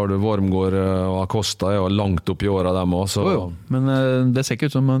der. Og så har du Wormgård og Acosta, jo langt opp I året dem også. Men det ser ikke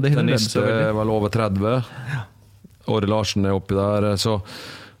ut som det Den neste vel over 30. Åre Larsen oppi der. Så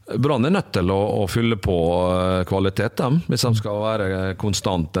Brann nødt til å fylle på kvalitet dem, hvis de skal være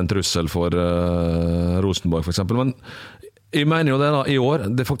konstant en trussel for Rosenborg for eksempel. Men jeg mener jo det da, I år,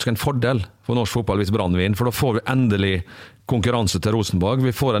 det faktisk en fordel for norsk fotball hvis Brann vinner, for da får vi endelig konkurranse til Rosenborg.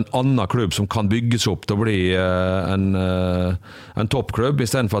 Vi får en annen klubb som kan bygges opp til å bli en toppklubb, I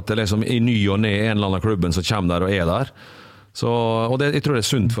stedet for at det liksom I ny og ned en eller annen klubben som kommer der og der. Så, og det, jeg tror det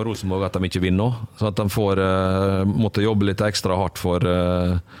sunt for Rosenborg at de ikke vinner nå, så at de får måtte jobbe litt ekstra hardt for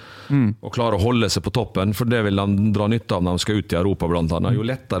å klare å holde seg på toppen, for det vil de dra nytte av når de skal ut I Europa blant annet. Jo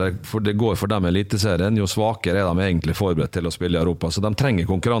lettere for det går for dem I eliteserien, jo svakere de egentlig forberedt til å spille I Europa, så de trenger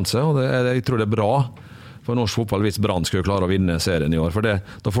konkurranse, og jeg tror det bra for norsk fotball hvis Brann skulle klare å vinne serien I år, for det,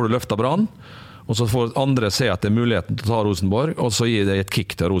 da får du løfta Brann, og så får andre se at det muligheten til å ta Rosenborg, og så gir det et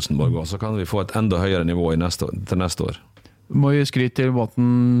kick til Rosenborg, og så kan vi få et enda høyere nivå til neste år. Må jo skryte til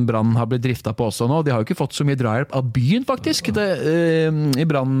måten Brann har blitt driftet på også nå. De har jo ikke fått så mye drahjelp av byen faktisk. I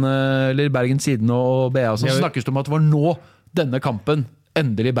Brann, eller Bergens siden og BA, så snakkes det om at det var nå denne kampen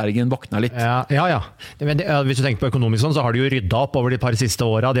endelig Bergen våkna litt. Ja. Men hvis du tenker på økonomisk sånn, så har de jo ryddet opp over de par siste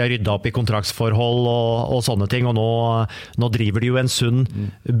årene. De har ryddet opp I kontraktsforhold og sånne ting, og nå driver de jo en sunn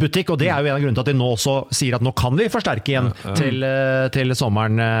butikk, og det jo en av grunnene til at de nå også sier at nå kan vi forsterke igjen til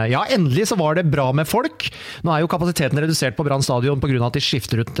sommeren. Ja, endelig så var det bra med folk. Nå jo kapasiteten redusert på Brann stadion på grunn av at de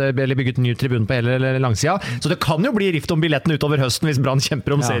skifter ut, eller bygget ny tribun på hele langsida, så det kan jo bli rift om billetten utover høsten hvis Brann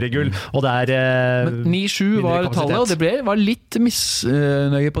kjemper om seriegull, og det Men 9-7 var tallet, og det var litt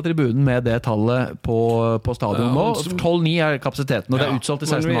nøye på tribunen med det tallet på stadion nå. 12-9 kapasiteten, og det utsolgt til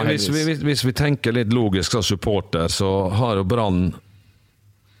 16 mange. Hvis vi tenker litt logisk som supporter, så har jo Brann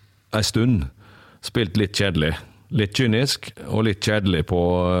en stund spilt litt kjedelig. Litt kynisk og litt kjedelig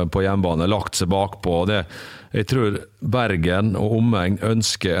på hjemmebane, lagt seg bakpå. Jeg tror Bergen og omegn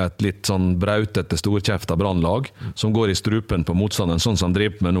ønsker et litt sånn brautete storkjefta Brannlag som går I strupen på motstanderen, sånn som de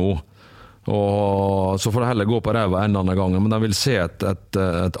driver med nå. Og så får det heller gå på ræva en annen gang, men de vil se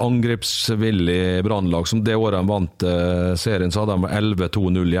et angripsvillig Brannlag som det året de vant serien, så hadde de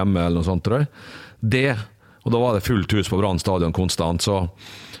 11-2-0 hjemme eller noe sånt, tror jeg. Og da var det fullt hus på Brann stadion konstant, så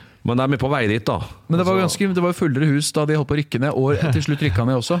Men de på vei dit da. Men det var jo fullere hus da de holdt på å rykke ned, og til slutt rykka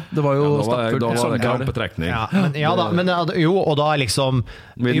ned også. Det var jo stappfullt. Da var det krampetrekning. Og da liksom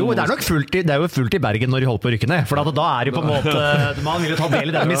jo, det nok fullt det jo fullt I Bergen når de holdt på å rykke ned, for da det på en måte man vil jo ta del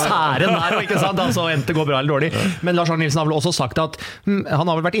I den misæren der, ikke sant? Altså, enten det går bra eller dårlig. Men Lars Arne Nilsen har vel også sagt at han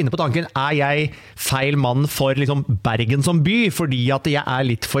har vel vært inne på tanken, jeg feil mann for liksom Bergen som by, fordi at jeg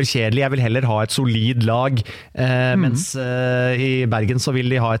litt for kjedelig, jeg vil heller ha et solid lag, mens I Bergen så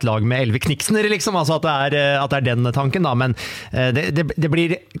vil de ha et lag med 11 kniksnere, liksom, altså at det den tanken da, men det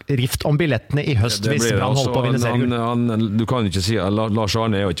blir rift om billettene I høst hvis Brann holder på å vinne seriegull. Du kan ikke si at Lars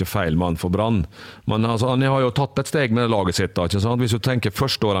Arne jo ikke feil mann for Brann, men altså, han har jo tatt et steg med laget sitt da, ikke sant? Hvis du tenker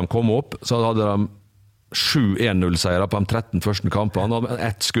første år de kom opp, så hadde de 7-1-0-seiere på de 13 første kampene, og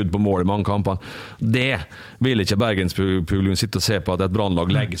ett skudd på mål I mange kampene. Det vil ikke Bergenspublikum sitte og se på at et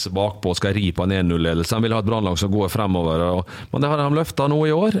brannlag legger seg bakpå og skal ri på en 1-0-ledelse. De vil ha et brannlag som går fremover. Men det har de løftet nå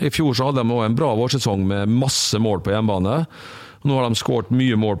I år. I fjor så hadde de også en bra vårsesong med masse mål på hjemmebane. Nå har de skåret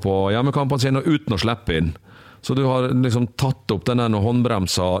mye mål på hjemmekampene sine uten å slippe inn. Så du har liksom tatt opp denne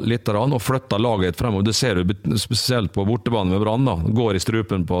håndbremsa litt og flyttet laget fremover. Det ser du spesielt på bortebane med Brann da. Går I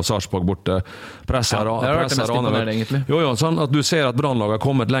strupen på Sarpsborg borte. Presser det har vært det mest imponerende egentlig. Jo, sånn at du ser at Brannlaget har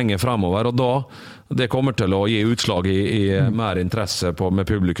kommet lenger fremover, og da det kommer til å gi utslag I mer interesse med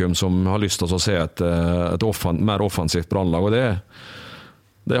publikum som har lyst til å se et mer offensivt Brannlag, og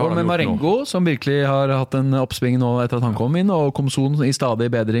det har og med Marengo, som virkelig har hatt en oppsving nå etter at han kom inn, og Komson I stadig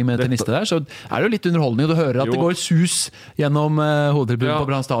bedring med tennister der, så det jo litt underholdning å høre at det går sus gjennom hovedtribunen på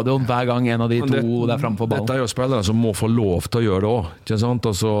Brann stadion hver gang en av de to der fremme på ballen. Dette jo spillere som må få lov til å gjøre det også, ikke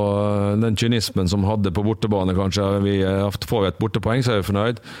sant? Altså, den kynismen som hadde på bortebane, kanskje får vi et bortepoeng, så vi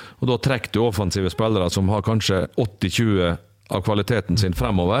fornøyd, og da trekker du offensive spillere som har kanskje 80-20 av kvaliteten sin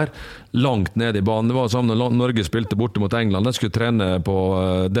fremover, langt ned I banen. Det var sånn når Norge spilte borte mot England, de skulle trene på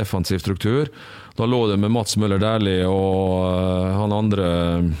defensiv struktur. Da lå det med Mats Møller Dæhlie og han andre,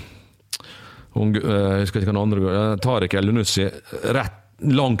 jeg husker ikke hva andre, Tarek El-Nussi, rett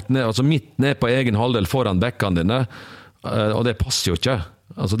langt ned, altså midt ned på egen halvdel foran bekkene dine, og det passer jo ikke.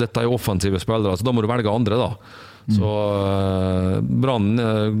 Altså dette jo offensive spillere, så da må du velge andre da. Så Brann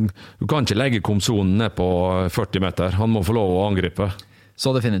du kan ikke legge Komson ned på 40 meter, han må få lov å angripe.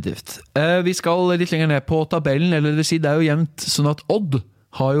 Så definitivt. Vi skal litt lenger ned på tabellen, eller det vil si det jo jevnt sånn at Odd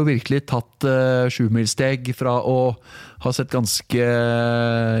har jo virkelig tatt 7-milssteg fra å ha sett ganske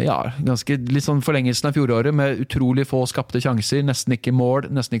litt sånn forlengelsen av fjoråret med utrolig få skapte sjanser, nesten ikke mål,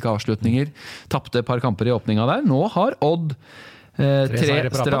 nesten ikke avslutninger, tappte et par kamper I åpninga der. Nå har Odd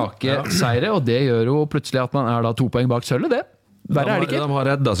 3 strake seire, og det gjør jo plutselig at man da 2 poeng bak sølvet, det. Verre det ikke. De har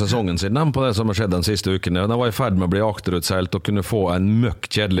reddet sesongen sin på det som har skjedd den siste uken. De var I ferd med å bli akterutseilt og kunne få en møkk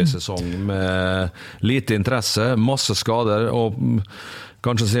kjedelig sesong med lite interesse, masse skader, og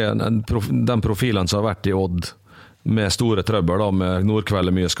kanskje se den profilen som har vært I Odd med store trøbbel da, med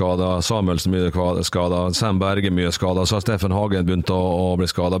Nordkveld mye skadet, Samuelsen mye skadet, Sam Berge mye skadet, så har Steffen Hagen begynt å bli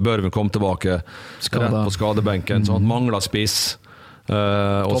skadet, Børven kom tilbake rett på skadebenken, så han manglet spiss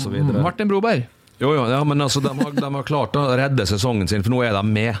og så videre. Martin Broberg. Jo, men altså, de har klart å redde sesongen sin, for nå de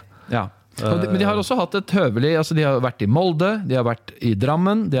med. Ja. Men de har også hatt et høvelig, altså de har vært I Molde, de har vært I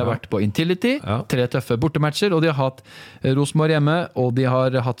Drammen, de har vært på Intility, 3 tøffe bortematcher, og de har hatt Rosenborg hjemme, og de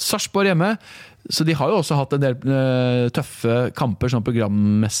har hatt Sarpsborg hjemme, så de har jo også hatt en del tøffe kamper sånn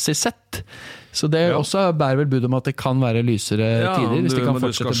programmessig sett. Så det også bærer vel bud om at det kan være lysere tider hvis de kan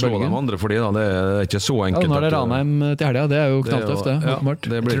fortsette bølgen. Men du skal slå de andre fordi det ikke så enkelt. Nå det Ranheim til helga, det jo knalltøft det.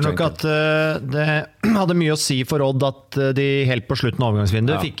 Jeg tror nok at det hadde mye å si for Odd at de helt på slutten av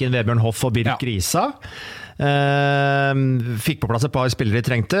overgangsvinduet fikk inn Vebjørn Hoff og Birk Risa. Fikk på plass et par spillere de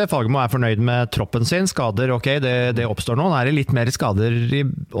trengte. Fagermo fornøyd med troppen sin. Skader, ok, det oppstår nå. Nå det litt mer skader I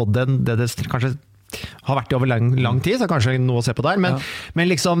Odd enn det kanskje har vært I over lang tid, så kanskje noe å se på der, men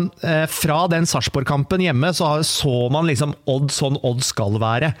liksom fra den Sarpsborg-kampen hjemme så man liksom Odd sånn Odd skal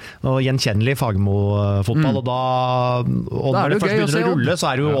være, og gjenkjennelig Fagermo-fotball, og da når det først begynner å rulle,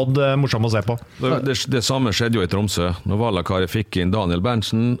 så det jo Odd morsom å se på. Det samme skjedde jo I Tromsø, når Valakari fikk inn Daniel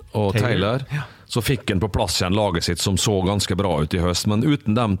Berntsen og Taylor, så fikk han på plass igjen laget sitt som så ganske bra ut I høst, men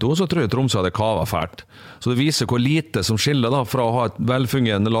uten dem to så tror jeg Tromsø hadde kavet fælt. Så det viser hvor lite som skiller da, fra å ha et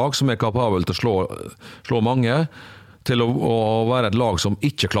velfungerende lag som kapabel til å slå mange, til å være et lag som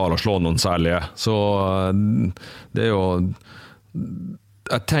ikke klarer å slå noen særlige. Så det jo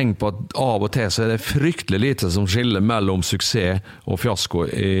et tegn på at av og til så det fryktelig lite som skiller mellom suksess og fiasko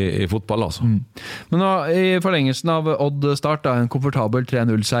i fotball. Altså. Men nå, i forlengelsen av Odd Start, da, en komfortabel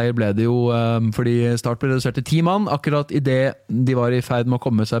 3-0-seier ble det jo, fordi Start ble redusert til 10 mann, akkurat i det de var i ferd med å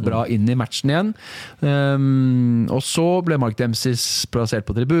komme seg bra inn i matchen igjen. Og så ble Mark Dempsey plassert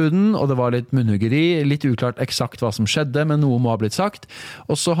på tribunen, og det var litt munnhuggeri, litt uklart eksakt hva som skjedde, men noe må ha blitt sagt.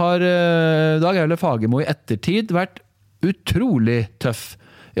 Og så har Dag Eile Fagermo i ettertid vært utrolig tøff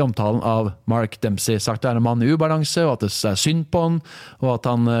i omtalen av Mark Dempsey. Sagt det en mann i ubalanse, og at det synd på han, og at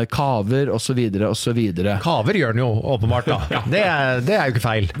han kaver, og så videre, og så videre. Kaver gjør han jo, åpenbart da. Ja. Det er jo ikke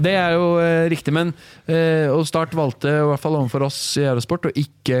feil. Det er jo riktig, men og Start valgte, i hvert fall overfor oss i Eurosport, å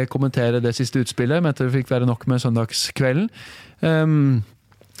ikke kommentere det siste utspillet, men det fikk være nok med søndagskvelden.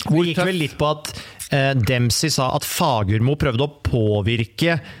 Vi gikk vel litt på at Dempsey sa at Fagermo prøvde å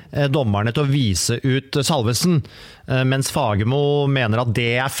påvirke dommerne til å vise ut Salvesen, mens Fagermo mener at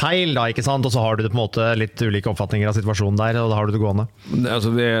det er feil, da, ikke sant? Og så har du det på en måte litt ulike oppfatninger av situasjonen der, og da har du det gående.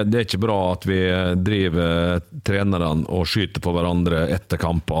 Altså det er ikke bra at vi driver trenerne og skyter på hverandre etter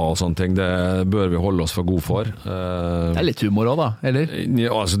kamper og sånne ting. Det bør vi holde oss for god for. Det er litt humor også da, eller?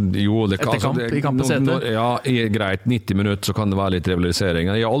 Ja, altså, jo, det kan, etter kamp, i kampens sete? Ja, greit, 90 minutter så kan det være litt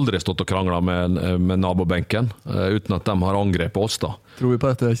rivalisering. Jeg har aldri stått og kranglet med nabobenken, uten at de har angrepet oss da. Tror vi på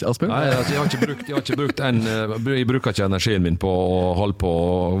dette, Asbjørn? Nei, altså, jeg bruker ikke energien min på å holde på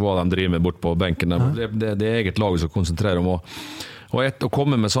hva de driver med bort på benken. Det er eget lag som konsentrerer om å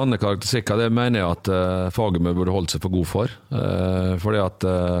komme med sånne karakteristikker. Det mener jeg at Fagermo burde holdt seg for god for. Fordi at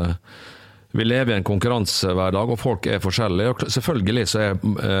vi lever i en konkurransehverdag, og folk er forskjellige. Og selvfølgelig så er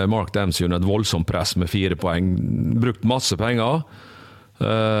Mark Dempsey under et voldsomt press med 4 poeng. Brukt masse penger.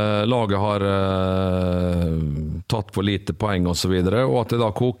 Laget har tatt for lite poeng og så videre, og at det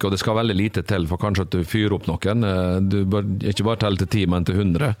da koker, og det skal veldig lite til for kanskje at du fyrer opp noen. Du bør ikke bare telle til 10, men til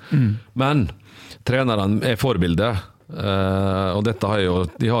 100. Men trenerne er forbildet, og dette har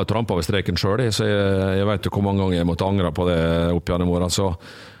de har trampet ved streken selv, så jeg vet jo hvor mange ganger jeg måtte angre på det opp gjennom årene, så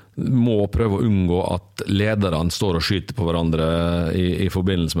må prøve å unngå at lederne står og skyter på hverandre i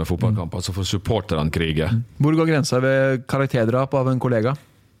forbindelse med fotballkamp, altså for supporterne kriger. Hvor går grensa ved karakterdrap av en kollega?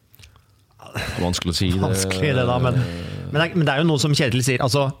 Vanskelig å si. Vanskelig det da, men det er jo noe som Kjetil sier,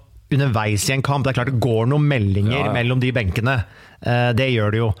 altså underveis i en kamp, det er klart det går noen meldinger mellom de benkene, det gjør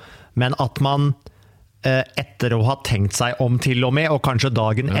det jo, men at man etter å ha tenkt seg om til og med, og kanskje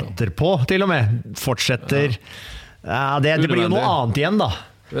dagen etterpå til og med, fortsetter, det blir jo noe annet igjen da.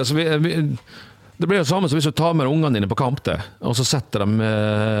 Altså, det blir jo samme som hvis du tar med ungene dine på kamp det, og så setter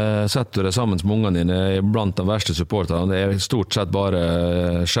du det sammen med ungene dine blant de verste supporterne. Det er stort sett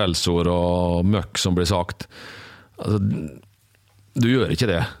bare skjellsord og møkk som blir sagt. Altså, du gjør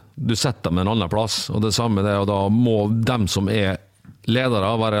ikke det. Du setter dem en annen plass, og det samme det, og da må dem som er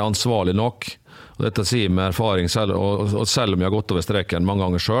ledere være ansvarlig nok. Og dette sier med erfaring, og selv om vi har gått over streken mange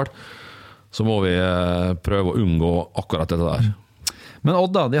ganger selv, så må vi prøve å unngå akkurat dette der. Men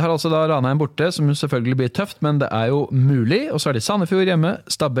Odd da, de har altså da Ranheim borte, som selvfølgelig blir tøft, men det er jo mulig. Og så er de Sandefjord hjemme,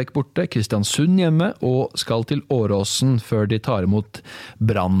 Stabæk borte, Kristiansund hjemme, og skal til Åråsen før de tar imot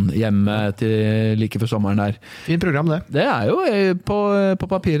Brann hjemme til like før sommeren der. Fint program det. Det er jo på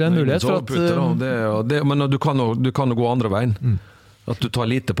papiret en mulighet for at... Men du kan jo gå andre veien. At du tar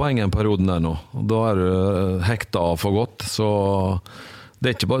lite poeng i en perioden der nå, og da er du hekta for godt, så... Det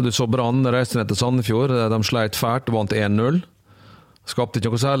er ikke bare, du så Brann reiste ned til Sandefjord, de sleit fælt, vant 1-0. Skapte ikke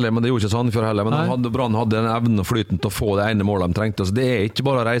noe særlig, men det gjorde ikke Sandefjord heller. Men Brann hadde den evnen og flyten til å få det ene målet de trengte. Så det er ikke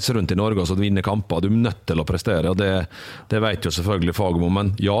bare å reise rundt i Norge og vinne kamper, du er nødt til å prestere, og det vet jo selvfølgelig Fagermo.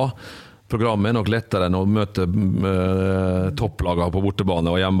 Men ja, programmet er nok lettere enn å møte topplagene på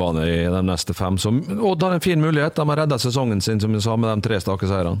bortebane og hjemmebane i de neste 5. Så Odd har en fin mulighet, de har reddet sesongen sin, som vi sa, med de 3 stake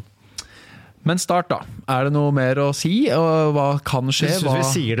seirene. Men Start da, er det noe mer å si, og hva kan skje? Jeg synes vi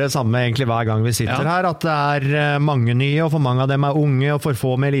sier det samme egentlig hver gang vi sitter her, at det er mange nye, og for mange av dem er unge, og for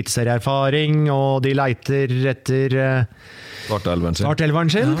få med eliteserieerfaring, og de leiter etter startelveren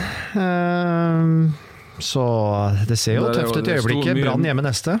sin. Så det ser jo tøft ut i øyeblikket, Brann hjemme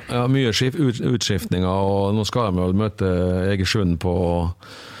neste. Ja, mye utskiftninger, og nå skal jeg vel møte Egersund på...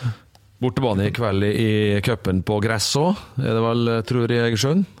 Bortebane i kveld i cupen på gress også, er det vel, tror jeg,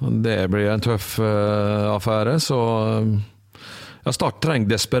 Egersund. Det blir en tøff affære, så Start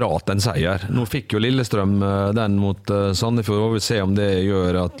trenger desperat en seier. Nå fikk jo Lillestrøm den mot Sandefjord, og vi ser om det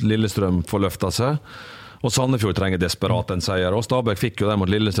gjør at Lillestrøm får løfta seg. Og Sandefjord trenger desperat en seier, og Stabæk fikk jo den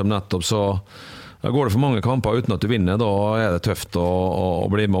mot Lillestrøm nettopp, så går det for mange kamper uten at du vinner, da er det tøft å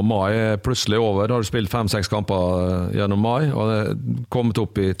bli med. Og mai er plutselig over, da har du spilt 5-6 kamper gjennom mai, og det er kommet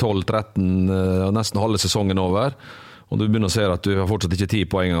opp i 12-13, nesten halve sesongen over. og du begynner å se at du har fortsatt ikke 10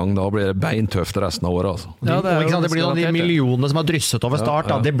 poeng engang, da blir det beintøft resten av året. Altså. Ja, det blir noen de millionene som har drysset over start.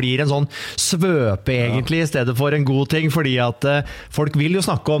 Ja, ja. Det blir en sånn svøpe egentlig, I stedet for en god ting, fordi at folk vil jo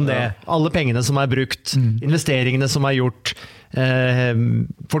snakke om det. Alle pengene som er brukt, investeringene som er gjort.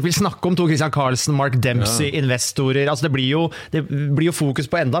 Folk vil snakke om Tor Christian Karlsen, Mark Dempsey, investorer. Altså det blir jo fokus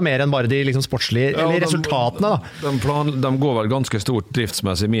på enda mer enn bare de liksom sportslige eller resultatene. Da. De går vel ganske stort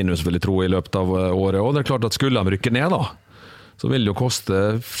driftsmessig minus, vil jeg tro, I løpet av året. Og det klart at skulle de rykke ned, da, så vil det jo koste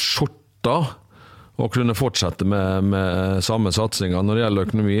skjorta å kunne fortsette med samme satsinger. Når det gjelder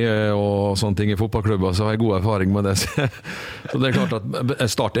økonomi og sånne ting I fotballklubber, så har jeg god erfaring med det. Så det klart at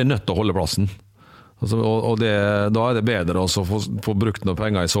Start nødt til å holde plassen. Altså, og da det bedre å få brukt noen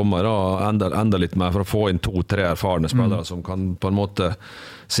penger I sommer og enda litt mer for å få inn 2-3 erfarne spillere som kan på en måte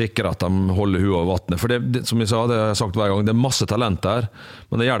sikre at de holder huet over vattnet. For det, som jeg sa, det har jeg sagt hver gang, det masse talent der,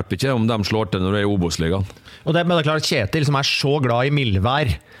 men det hjelper ikke om de slår til når det I Obos-ligaen. Men det er klart Kjetil, som så glad I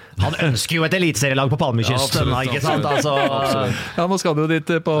mildvær, han ønsker jo et elitserielag på Palmekysten, ikke sant? Altså, ja, nå skal du jo dit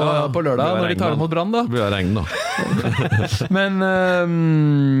på lørdag når de tar imot Brann, da. Det blir regn, da.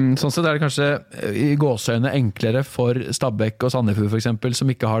 Men sånn sett det kanskje I gåseøyne enklere for Stabæk og Sandefjord for eksempel, som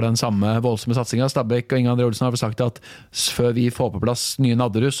ikke har den samme voldsomme satsingen. Stabæk og Inge André Olsen har vel sagt at før vi får på plass nye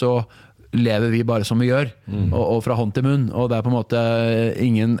Nadderud, så lever vi bare som vi gjør, og fra hånd til munn, og det på en måte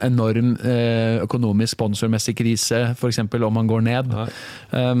ingen enorm økonomisk sponsormessig krise, for eksempel om man går ned.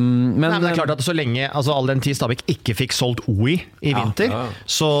 Men det klart at så lenge, altså all den tid Stabæk ikke fikk solgt OI I vinter,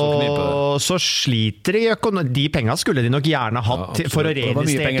 så sliter de pengene skulle de nok gjerne hatt for å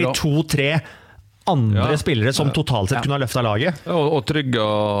reinvestere I 2-3 andre spillere som totalt sett kunne ha løftet laget. Og trygge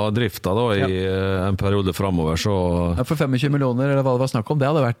drifta da I en periode fremover. Så for 25 millioner, eller hva det var snakk om,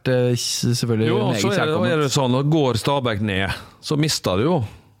 det hadde vært selvfølgelig meget kjærkommet. Jo, så det sånn, og går Stabæk ned, så mister du jo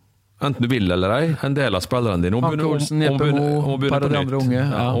enten du vil eller ei, en del av spillerne dine. Hanke Olsen, Jeppe Mo, par av de andre unge.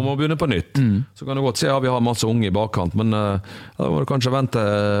 Om å begynne på nytt. Så kan du godt se at vi har masse unge I bakkant, men da må du kanskje vente,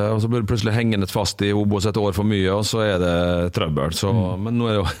 og så blir du plutselig hengende fast I Obos et år for mye, og så det trøbbel. Så, men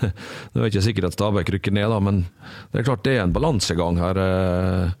nå det jo det ikke sikkert at Stabæk rykker ned, da, men det klart det en balansegang her.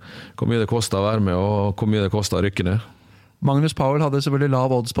 Hvor mye det koster å være med, og hvor mye det koster å rykke ned. Magnus Powell hadde selvfølgelig lav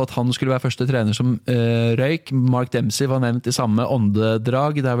odds på at han skulle være første trener som røyk. Mark Dempsey var nevnt I samme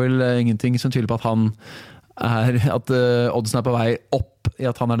åndedrag. Det vel ingenting som tyder på at han at oddsen på vei opp I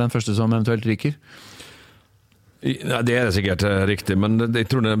at han den første som eventuelt ryker. Ja, det det sikkert riktig, men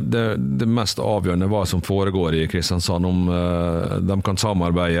jeg tror det mest avgjørende hva som foregår I Kristiansand, om de kan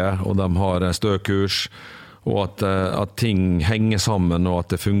samarbeide, og de har støkurs, og at ting henger sammen, og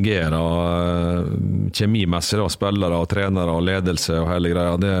at det fungerer kjemimessig, da, spillere og trenere og ledelse og hele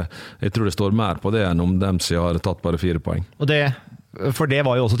greia. Jeg tror det står mer på det enn om Dempsey har tatt bare 4 poeng. For det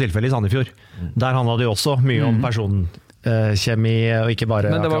var jo også tilfellet I Sandefjord. Der handlet det jo også mye om personkjemi, og ikke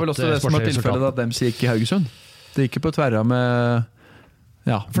bare men det var vel også det som var tilfellet da Dempsey gikk I Haugesund. Det gikk jo på tverra med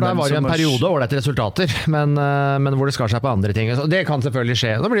for der var det en periode ålreit resultater, men hvor det skar seg på andre ting. Så det kan selvfølgelig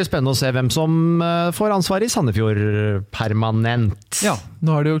skje. Da blir det spennende å se hvem som får ansvar I Sandefjord permanent. Ja,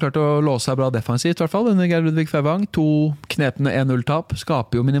 nå har de jo klart å låse seg bra defensivt I hvert fall under Geir Ludvig Fevang. 2 knepne 1-0-tap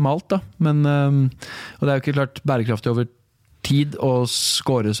skaper jo minimalt da, men og det jo ikke klart bærekraftig over tid å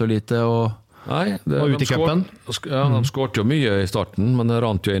skåre så lite og Nei, og ut I køppen. De skårte jo mye I starten, men det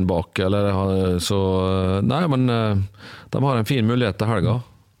rant jo inn bak. Så, nei, men de har en fin mulighet til helga.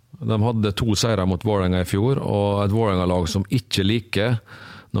 De hadde 2 seire mot Vålerenga I fjor, og et Vålerenga-lag som ikke liker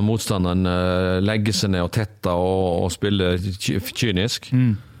når motstanderen legger seg ned og tetter og spiller kynisk.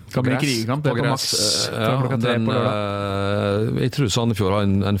 Kan bli krigekamp på maks fra klokka 3 på lørdag. Jeg tror Sandefjord har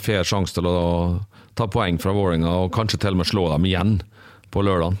en fair sjanse til å ta poeng fra Vålerenga, og kanskje til og med slå dem igjen på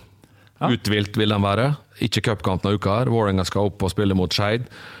lørdagen. Utvilt vil de være. Ikke cupkampen av uka her. Vålerenga skal opp og spille mot Skeid.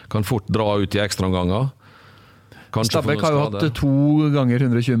 Kan fort dra ut I ekstraomganger. Stabæk har jo hatt 2 ganger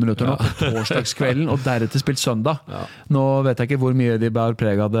 120 minutter nå på torsdagskvelden og deretter spilt søndag. Nå vet jeg ikke hvor mye de bær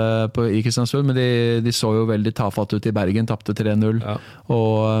preg av det I Kristiansund, men de så jo veldig tafatt ut I Bergen, tappte 3-0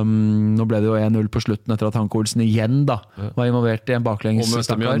 og nå ble det jo 1-0 på slutten etter at Hanke Olsen igjen da var involvert I en baklengs og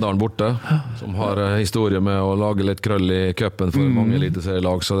møtte Mjøndalen borte, som har historie med å lage litt krøll I cupen for mange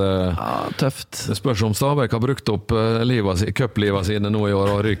eliteserielag, så det tøft. Det spørs om Stabæk har brukt opp cuplivet sine nå I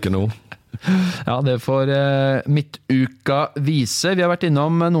år og ryker nå. Ja, det får midtuka vise. Vi har vært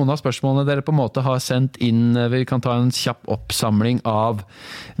innom noen av spørsmålene dere på en måte har sendt inn. Vi kan ta en kjapp oppsamling av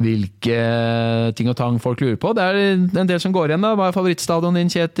hvilke ting og tang folk lurer på. Det en del som går igjen da. Hva favorittstadion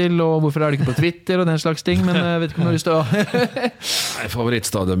din, Kjetil? Og hvorfor det ikke på Twitter og den slags ting? Men jeg vet ikke om du har lyst til å... Nei,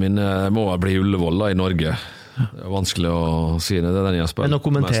 favorittstadion min må bli Ullevål da, I Norge. Det vanskelig å si det. Det den jeg har spilt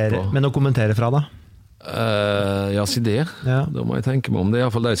mest på. Men å kommentere fra da? Ja, si det. Ja. Da må jeg tenke meg om det, i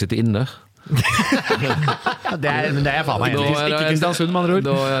hvert fall der jeg sitter inne. Det er faen meg enig. Ikke Kristiansund, med andre ord.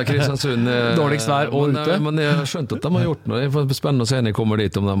 Da er Kristiansund Dårligst vær og ute. Men jeg har skjønt at de har gjort noe. Det er spennende å se når jeg kommer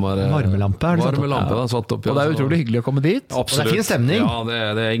dit om de har Varmelampe, er det satt opp? Varmelampe, da, satt opp. Og det er utrolig hyggelig å komme dit. Og det er fin stemning. Ja,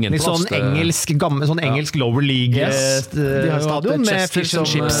 det er ingen Litt sånn engelsk lower league-stadion med fish and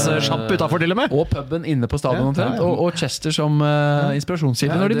chips-shapp utenfor til og med. Og puben inne på stadion omtrent. Og Chester som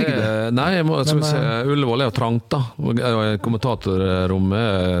inspirasjonskilde når de bygger det. Nei, skal vi se, Ullevål er jo trangt da. Kommentatorrommet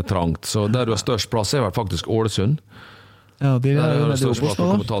er trangt, så der du har størst plass er faktisk Ålesund. Ja, de der er jo har du nede i størst Obos plass på nå,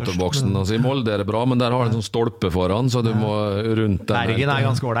 da. kommentatorboksen. Altså, I Molde er det bra, men der har du en sånn stolpe foran, så du må rundt den. Bergen er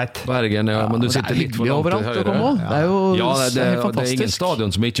ganske ålreit. Bergen, ja, men du sitter litt for langt til høyre. Det er jo det er fantastisk. ingen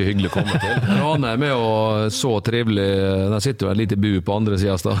stadion som ikke er hyggelig å komme til. Ranheim er jo så trivelig. Der sitter jo en lite bu på andre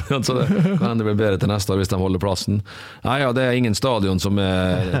siden av stadion, så det kan hende bli bedre til neste år hvis de holder plassen. Nei, ja, det er ingen stadion som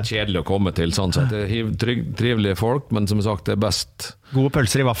er kjedelig å komme til, sånn sett. Det er trivelige folk, men som sagt, det er best. Gode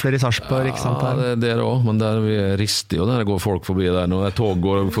pølser i vafler i Sarpsborg, ikke sant? Ja, det er det også, men der vi rister jo der går folk forbi der når et tog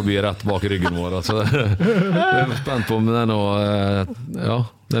går forbi rett bak ryggen vår, altså. Jeg er spent på om det er noe,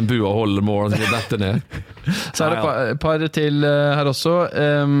 den bua holder mål, så dette ned. Så er det et par til her også.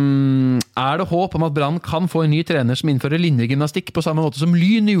 Er det håp om at Brann kan få en ny trener som innfører linjegymnastikk på samme måte som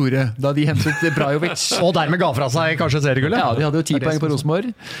Lyn gjorde da de hentet Brajovic? Og dermed ga fra seg kanskje seriegullet? Ja, de hadde jo 10 poeng på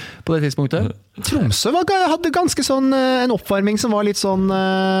Rosenborg på det tidspunktet. Tromsø hadde ganske sånn en oppvarming som var litt sånn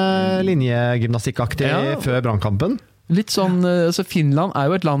linjegymnastikkaktig før Brannkampen. Litt sånn, altså Finland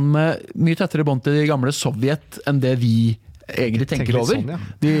er jo et land med mye tettere bånd til de gamle Sovjet enn det vi egentlig tenker over. Sånn, ja.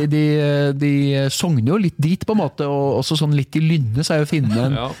 De sogner jo litt dit på en måte, og også sånn litt i lynne så er jo finne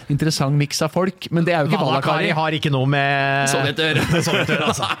en interessant mix av folk, men det er jo ikke Valakari har ikke noe med Sovjeter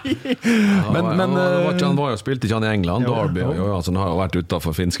altså. Men han var jo spilt ikke han i England, Derby, så han har jo vært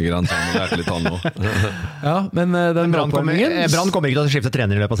utenfor finske grenser og lært litt han nå. Ja, men den Brann kommer ikke til å skifte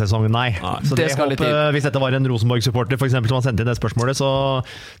trener i løpet av sesongen, nei. Så det håper, hvis dette var en Rosenborg-supporter for eksempel, som har sendt inn det spørsmålet, så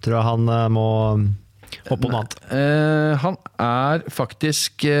tror jeg han må hoppe på noe annet. Han er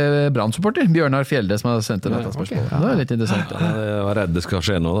faktisk Brann-supporter, Bjørnar Fjelde, som har sendt inn dette spørsmålet. Det er litt interessant. Jeg var redd det skal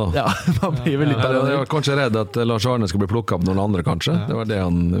skje noe da. Ja, man blir vel litt jeg var kanskje redd at Lars Arne skal bli plukket opp noen andre, kanskje. Det var det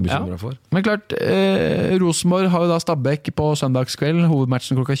han bekymret for. Men klart, Rosenborg har jo da Stabæk på søndagskveld,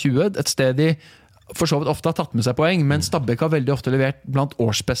 hovedmatchen klokka 20, et sted de for så vidt ofte har tatt med seg poeng, men Stabæk har veldig ofte levert blant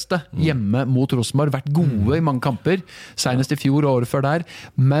årsbeste hjemme mot Rosenborg, vært gode i mange kamper, senest i fjor og året før der,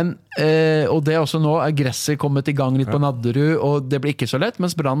 men, og det også nå er gresset kommet i gang litt på Nadderud, og det blir ikke så lett,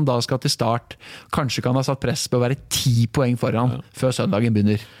 mens Brann da skal til start, kanskje kan ha satt press på å være 10 poeng foran før søndagen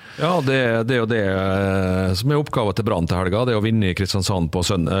begynner. Ja, det er jo det som er oppgaven til Brann til helga, det er å vinne i Kristiansand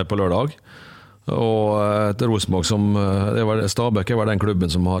på lørdag. Og til Rosenborg Stabæk var den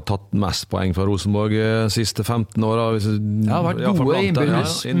klubben som har tatt mest poeng fra Rosenborg de siste 15 år. Ja, har vært gode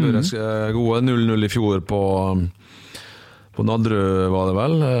innbyrdes. Gode 0-0 i fjor på Nadderud var det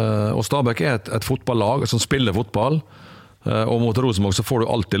vel. Og Stabæk er et fotballag som spiller fotball. Og mot Rosenborg så får du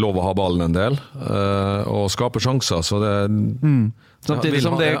alltid lov å ha ballen en del og skape sjanser, så det samtidig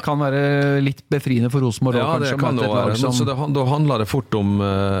som det kan være litt befriende for Rosenborg. Ja, det kan det være, så da handler det fort om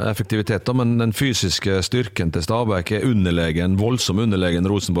effektivitet, men den fysiske styrken til Stabæk er voldsom underlegen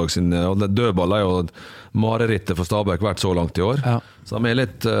Rosenborg sin, og dødball er jo marerittet for Stabæk vært så langt i år, så de er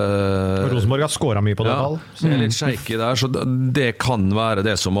litt Rosenborg har skåret mye på dødball, så de er litt shaky der, så det kan være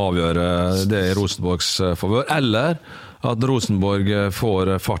det som avgjør det i Rosenborgs favør, eller at Rosenborg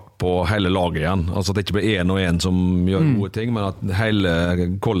får fart på hele laget igjen. Altså at det ikke blir 1-1 som gjør gode ting, men at hele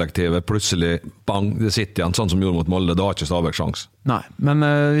kollektivet plutselig bang, det sitter igjen, sånn som gjorde mot Molde. Da har ikke Stabæk sjans. Nei, men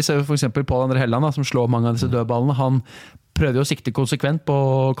vi ser jo for eksempel Pål André Helland, som slår mange av disse dødballene. Han prøver jo å sikte konsekvent på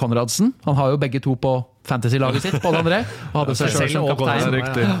Konradsen. Han har jo begge to på fantasy-laget sitt, Pål André, og hadde seg selv som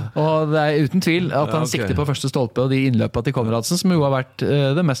kaptein. Og det er uten tvil at han sikter på første stolpe og de innløpene til Konradsen, som jo har vært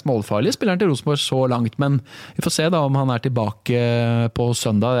det mest målfarlige spilleren til Rosenborg så langt, men vi får se da om han er tilbake på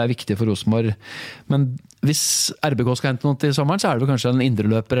søndag. Det er viktig for Rosenborg. Men hvis RBK skal hente noen til sommeren, så er det vel kanskje en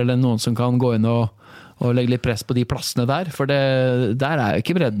indreløper eller noen som kan gå inn og legge litt press på de plassene der, for der er jo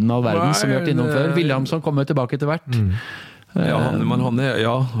ikke bredden av verden som vi har vært innom før. Williamson kommer tilbake etter hvert. Ja, men han er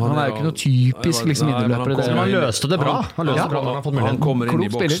jo ikke noe typisk inneløper. Han løste det bra. Han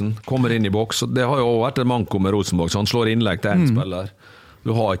kommer inn i boks. Det har jo vært en manko med Rosenborg, så han slår innlegg til en spiller.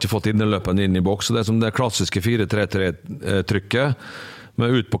 Du har ikke fått inneløperen inn i boks, så det er som det klassiske 4-3-3-trykket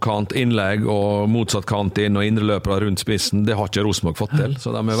med ut på kant, innlegg og motsatt kant inn og indreløpere rundt spissen, det har ikke Rosenborg fått til,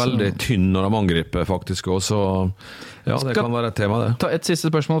 så de er veldig tynne når de angriper faktisk også, så ja, det kan være et tema det. Ta et siste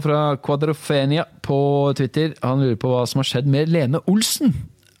spørsmål fra Quadrofenia på Twitter. Han lurer på hva som har skjedd med Lene Olsen.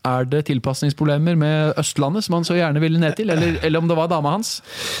 det tilpasningsproblemer med Østlandet som han så gjerne ville ned til, eller om det var dama hans?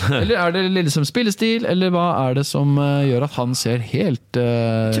 Eller det Lillestrøm spillestil, eller hva det som gjør at han ser helt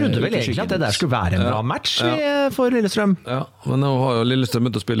trodde vel egentlig at det der skulle være en bra match for Lillestrøm. Ja, men nå har jo Lillestrøm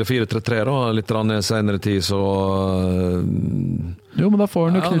begynt å spille 4-3-3 da, litt senere tid, så jo, men da får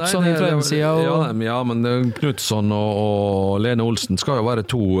han jo Knutsson inn fra enden-siden. Ja, men Knutsson og Lene Olsen skal jo være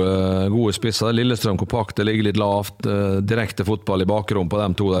 2 gode spisser. Lillestrøm kompakt, det ligger litt lavt, direkte fotball i bakrom på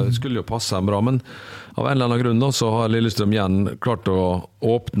dem 2. Det skulle jo passe dem bra, men av en eller annen grunn da, så har Lillestrøm igjen klart å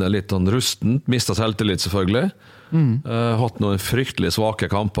åpne litt sånn rustent, mistet selvtillit selvfølgelig. Hatt noen fryktelig svake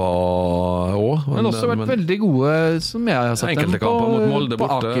kamper også. Men også vært veldig gode, som jeg har sett dem mot Molde på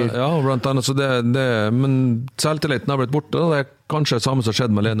borte. Aker. Ja, blant annet, så men selvtilliten har blitt borte. Det kanskje det samme som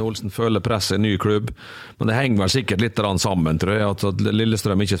skjedde med Lene Olsen, føler presset i en ny klubb. Men det henger vel sikkert litt sammen, tror jeg, at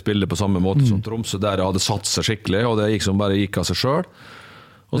Lillestrøm ikke spiller på samme måte som Tromsø, der hadde satt seg skikkelig, og det gikk av seg selv.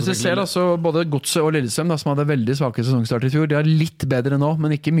 Hvis du ser altså både Godset og Lillestrøm da, som hadde veldig svake sesongstart i fjor, de er litt bedre nå,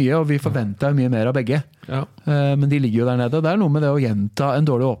 men ikke mye, og vi forventer mye mer av begge. Ja. Men de ligger jo der nede. Det noe med det å gjenta en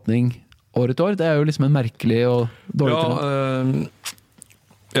dårlig åpning år etter år. Det jo liksom en merkelig og dårlig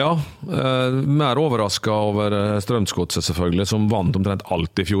mer overrasket over Strømsgodset selvfølgelig, som vant omtrent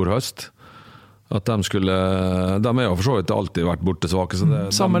alt i fjor høst. At de har jo for så vidt alltid vært borte svake. Så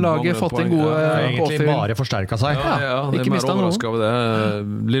samme laget, fått en gode egentlig påfyll. Bare forsterket seg. Ja, det ikke mer overrasket over det.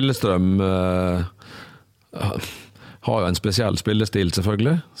 Lillestrøm har jo en spesiell spillestil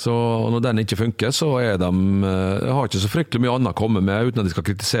selvfølgelig, så når den ikke funker, så de har ikke så fryktelig mye annet å komme med, uten at de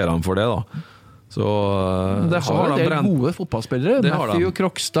skal kritisere dem for det da. Så, det har en del gode fotballspillere, Matthew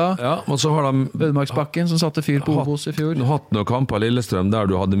Krokstad, men så har de Bødemarksbakken som satte fyr på Obos i fjor. Hatt noen kamper i Lillestrøm der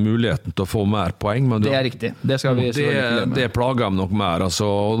du hadde muligheten til å få mer poeng, men det riktig, det skal vi det plager dem nok mer, altså,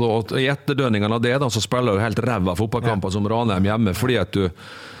 og i etterdønningene av det da, så spiller du helt ræva fotballkamper som Ranheim hjemme, fordi at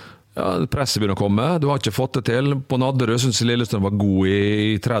presset begynner å komme. Du har ikke fått det til. På Nadderud synes jeg Lillestrøm var god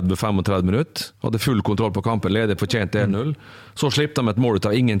i 30-35 minutter. Hadde full kontroll på kampen, leder fortjent 1-0. Så slipper de et mål ut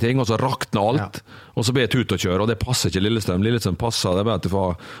av ingenting, og så rakner alt. Og så blir det tut og kjør, og det passer ikke Lillestrøm. Lillestrøm passer det bare til å få,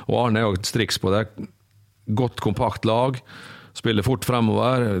 og Arne jo et striks på det. Godt kompakt lag. Spiller fort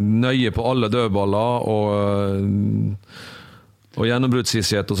fremover. Nøye på alle dødballer, og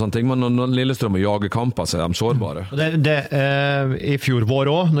gjennombruddshissighet og sånne ting, men når Lillestrøm jager kamper, så de sårbare. I fjor vår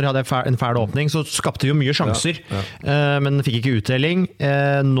også, når de hadde en fæl åpning, så skapte de jo mye sjanser, men fikk ikke utdeling.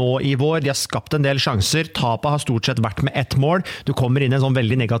 Nå i vår, de har skapt en del sjanser, tapet har stort sett vært med 1 mål, du kommer inn i en sånn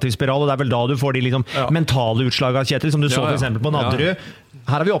veldig negativ spiral, og det vel da du får de liksom mentale utslagene, Kjetil, som du så for eksempel på Nadderud.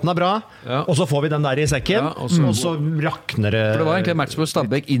 Her har vi åpnet bra, og så får vi den der i sekken, og så rakner det. For det var egentlig en match hvor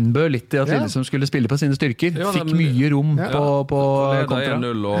Stabæk innbød litt i at Lillestrøm skulle spille på sine styrker. Fikk mye rom på kontra.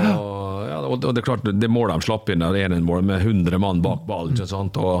 1-0, og det klart, det målet de slapp inn, det 1-1-mål med 100 mann bak ballen.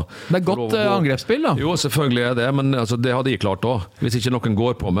 Det godt angrepsspill da. Jo, selvfølgelig det, men altså, det hadde de klart også, hvis ikke noen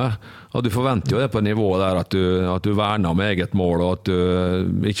går på med. Og du forventer jo det på nivået der, at du verner om eget mål, og at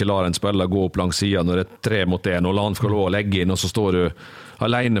du ikke lar en spiller gå opp langs siden når det 3 mot 1, og han skal lov å legge inn, og så står du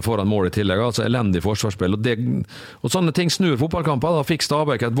alene foran målet i tillegg, altså elendig forsvarsspill, og sånne ting snur fotballkamper. Da fikk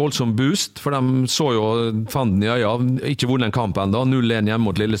Stabæk et voldsomt boost, for de så jo fanden i øya, ikke vunnet en kamp enda, 0-1 hjemme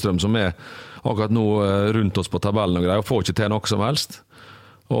mot Lillestrøm, som akkurat nå rundt oss på tabellen og greier, og får ikke til noe som helst.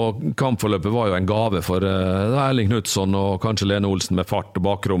 Og kampforløpet var jo en gave for Erling Knutsson og kanskje Lene Olsen med fart og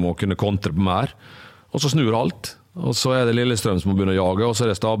bakrom og kunne kontre på mer, og så snur alt, og så det Lillestrøm som må begynne å jage, og så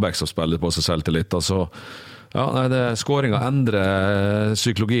det Stabæk som spiller på seg selvtillit, altså. Skåringen endrer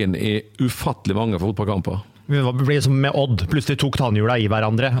psykologien i ufattelig mange fotballkamper. Det blir som med Odd, plutselig tok tannhjula i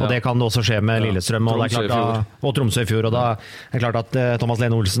hverandre, og det kan det også skje med Lillestrøm og Tromsø i fjor, og da det klart at Thomas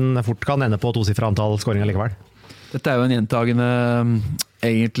Lene Olsen fort kan ende på 2-sifret antall skåringer likevel. Dette jo en gjentagende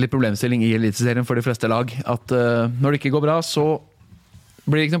egentlig problemstilling i Eliteserien for de fleste lag, at når det ikke går bra, så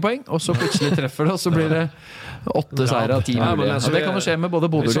blir det ikke noen poeng, og så plutselig treffer det, og så blir det 8 seire av 10 mulige. Det kan jo skje med både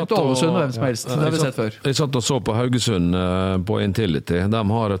Bodø-Glimt og Ålesund og hvem som helst. Det har vi sett før. Jeg satt og så på Haugesund på Intility. De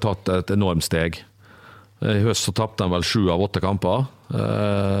har tatt et enormt steg. I høst så tappte de vel 7 av 8 kamper.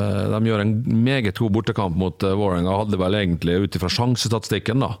 De gjør en meget god bortekamp mot Vålerenga, hadde vel egentlig ut fra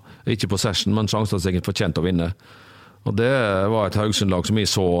sjansestatistikken da. Ikke possession, men sjansestatistikken fortjent å vinne. Og det var et Haugesund-lag som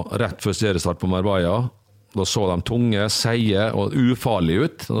jeg så rett før seriestart på Marbella. Da så de tunge, seie og ufarlige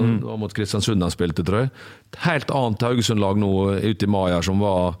ut. Det var mot Kristiansund de spilte, tror jeg. Et helt annet Haugesund-lag nå ute i mai her som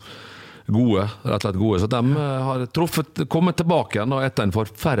var gode, rett og slett gode. Så de har kommet tilbake igjen etter en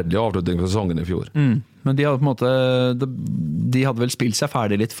forferdelig avslutning for sesongen i fjor. Men de hadde på en måte de hadde vel spilt seg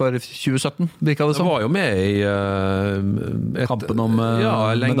ferdig litt for 2017, virka det som. Det var jo med i kampen om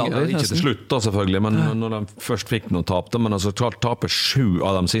medaljer. Ikke til slutt da, selvfølgelig, men når de først fikk noen tap, men altså klart taper 7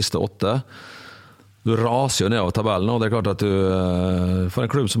 av de siste 8. Du raser jo ned av tabellen, og det er klart at du, for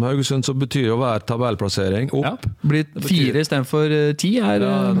en klubb som Haugesund så betyr jo hver tabellplassering opp. Ja, blir 4 i stedet for 10 er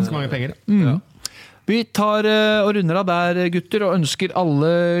ganske mange penger. Ja. Vi tar og runder av der, gutter, og ønsker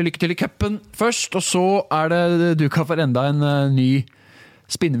alle lykke til i cupen først, og så er det duka for enda en ny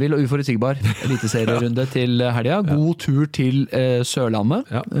spinnvill og uforutsigbar eliteserierunde til helga. God tur til Sørlandet.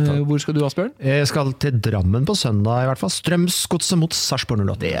 Ja, hvor skal du, Asbjørn? Jeg skal til Drammen på søndag, i hvert fall. Strømsgodset mot Sarpsborg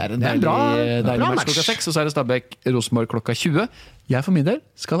 08. Det er en deilig match klokka 6, og så er det Stabæk-Rosenborg klokka 20. Jeg for min del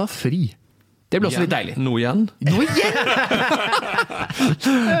skal ha fri. Det blir også litt deilig. Nå igjen? Ja,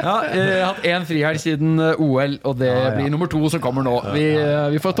 jeg har hatt 1 frihelg siden OL, og det blir nummer 2 som kommer nå.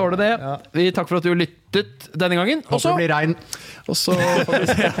 Vi får tåle det. Vi takk for at du lyttet denne gangen. Håper det blir regn. Og så får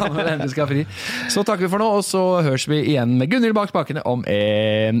vi se om vi endelig skal ha fri. Så takker vi for nå, og så høres vi igjen med Gunnhild bak spakene om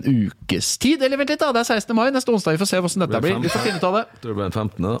en ukes tid. Eller vent litt da, det er 16. mai, neste onsdag. Vi får se hvordan dette blir. Vi får finne ut av det. Jeg tror det blir den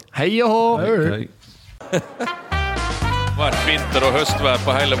 15. da. Hei og hå! Vært vinter- og høstvær på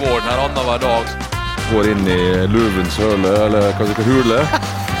hele våren her annenhver dag. Går inn i løvens høle, eller hva skal vi hule?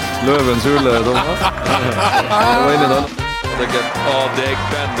 Løvens hule, Thomas. Jeg var inne i den. Av deg,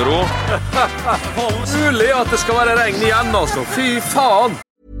 Benro. Mulig at det skal være regn igjen, altså. Fy faen!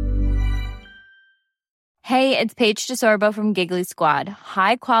 Hey, it's Paige DeSorbo from Giggly Squad.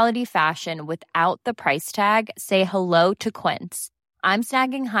 High quality fashion without the price tag. Say hello to Quince. I'm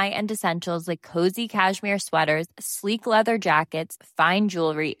snagging high-end essentials like cozy cashmere sweaters, sleek leather jackets, fine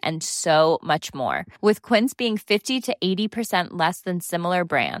jewelry, and so much more. With Quince being 50 to 80% less than similar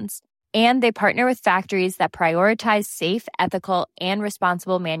brands. And they partner with factories that prioritize safe, ethical, and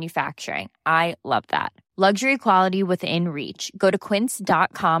responsible manufacturing. I love that. Luxury quality within reach. Go to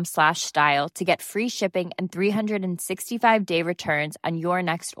quince.com/style to get free shipping and 365-day returns on your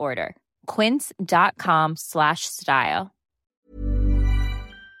next order. Quince.com/style.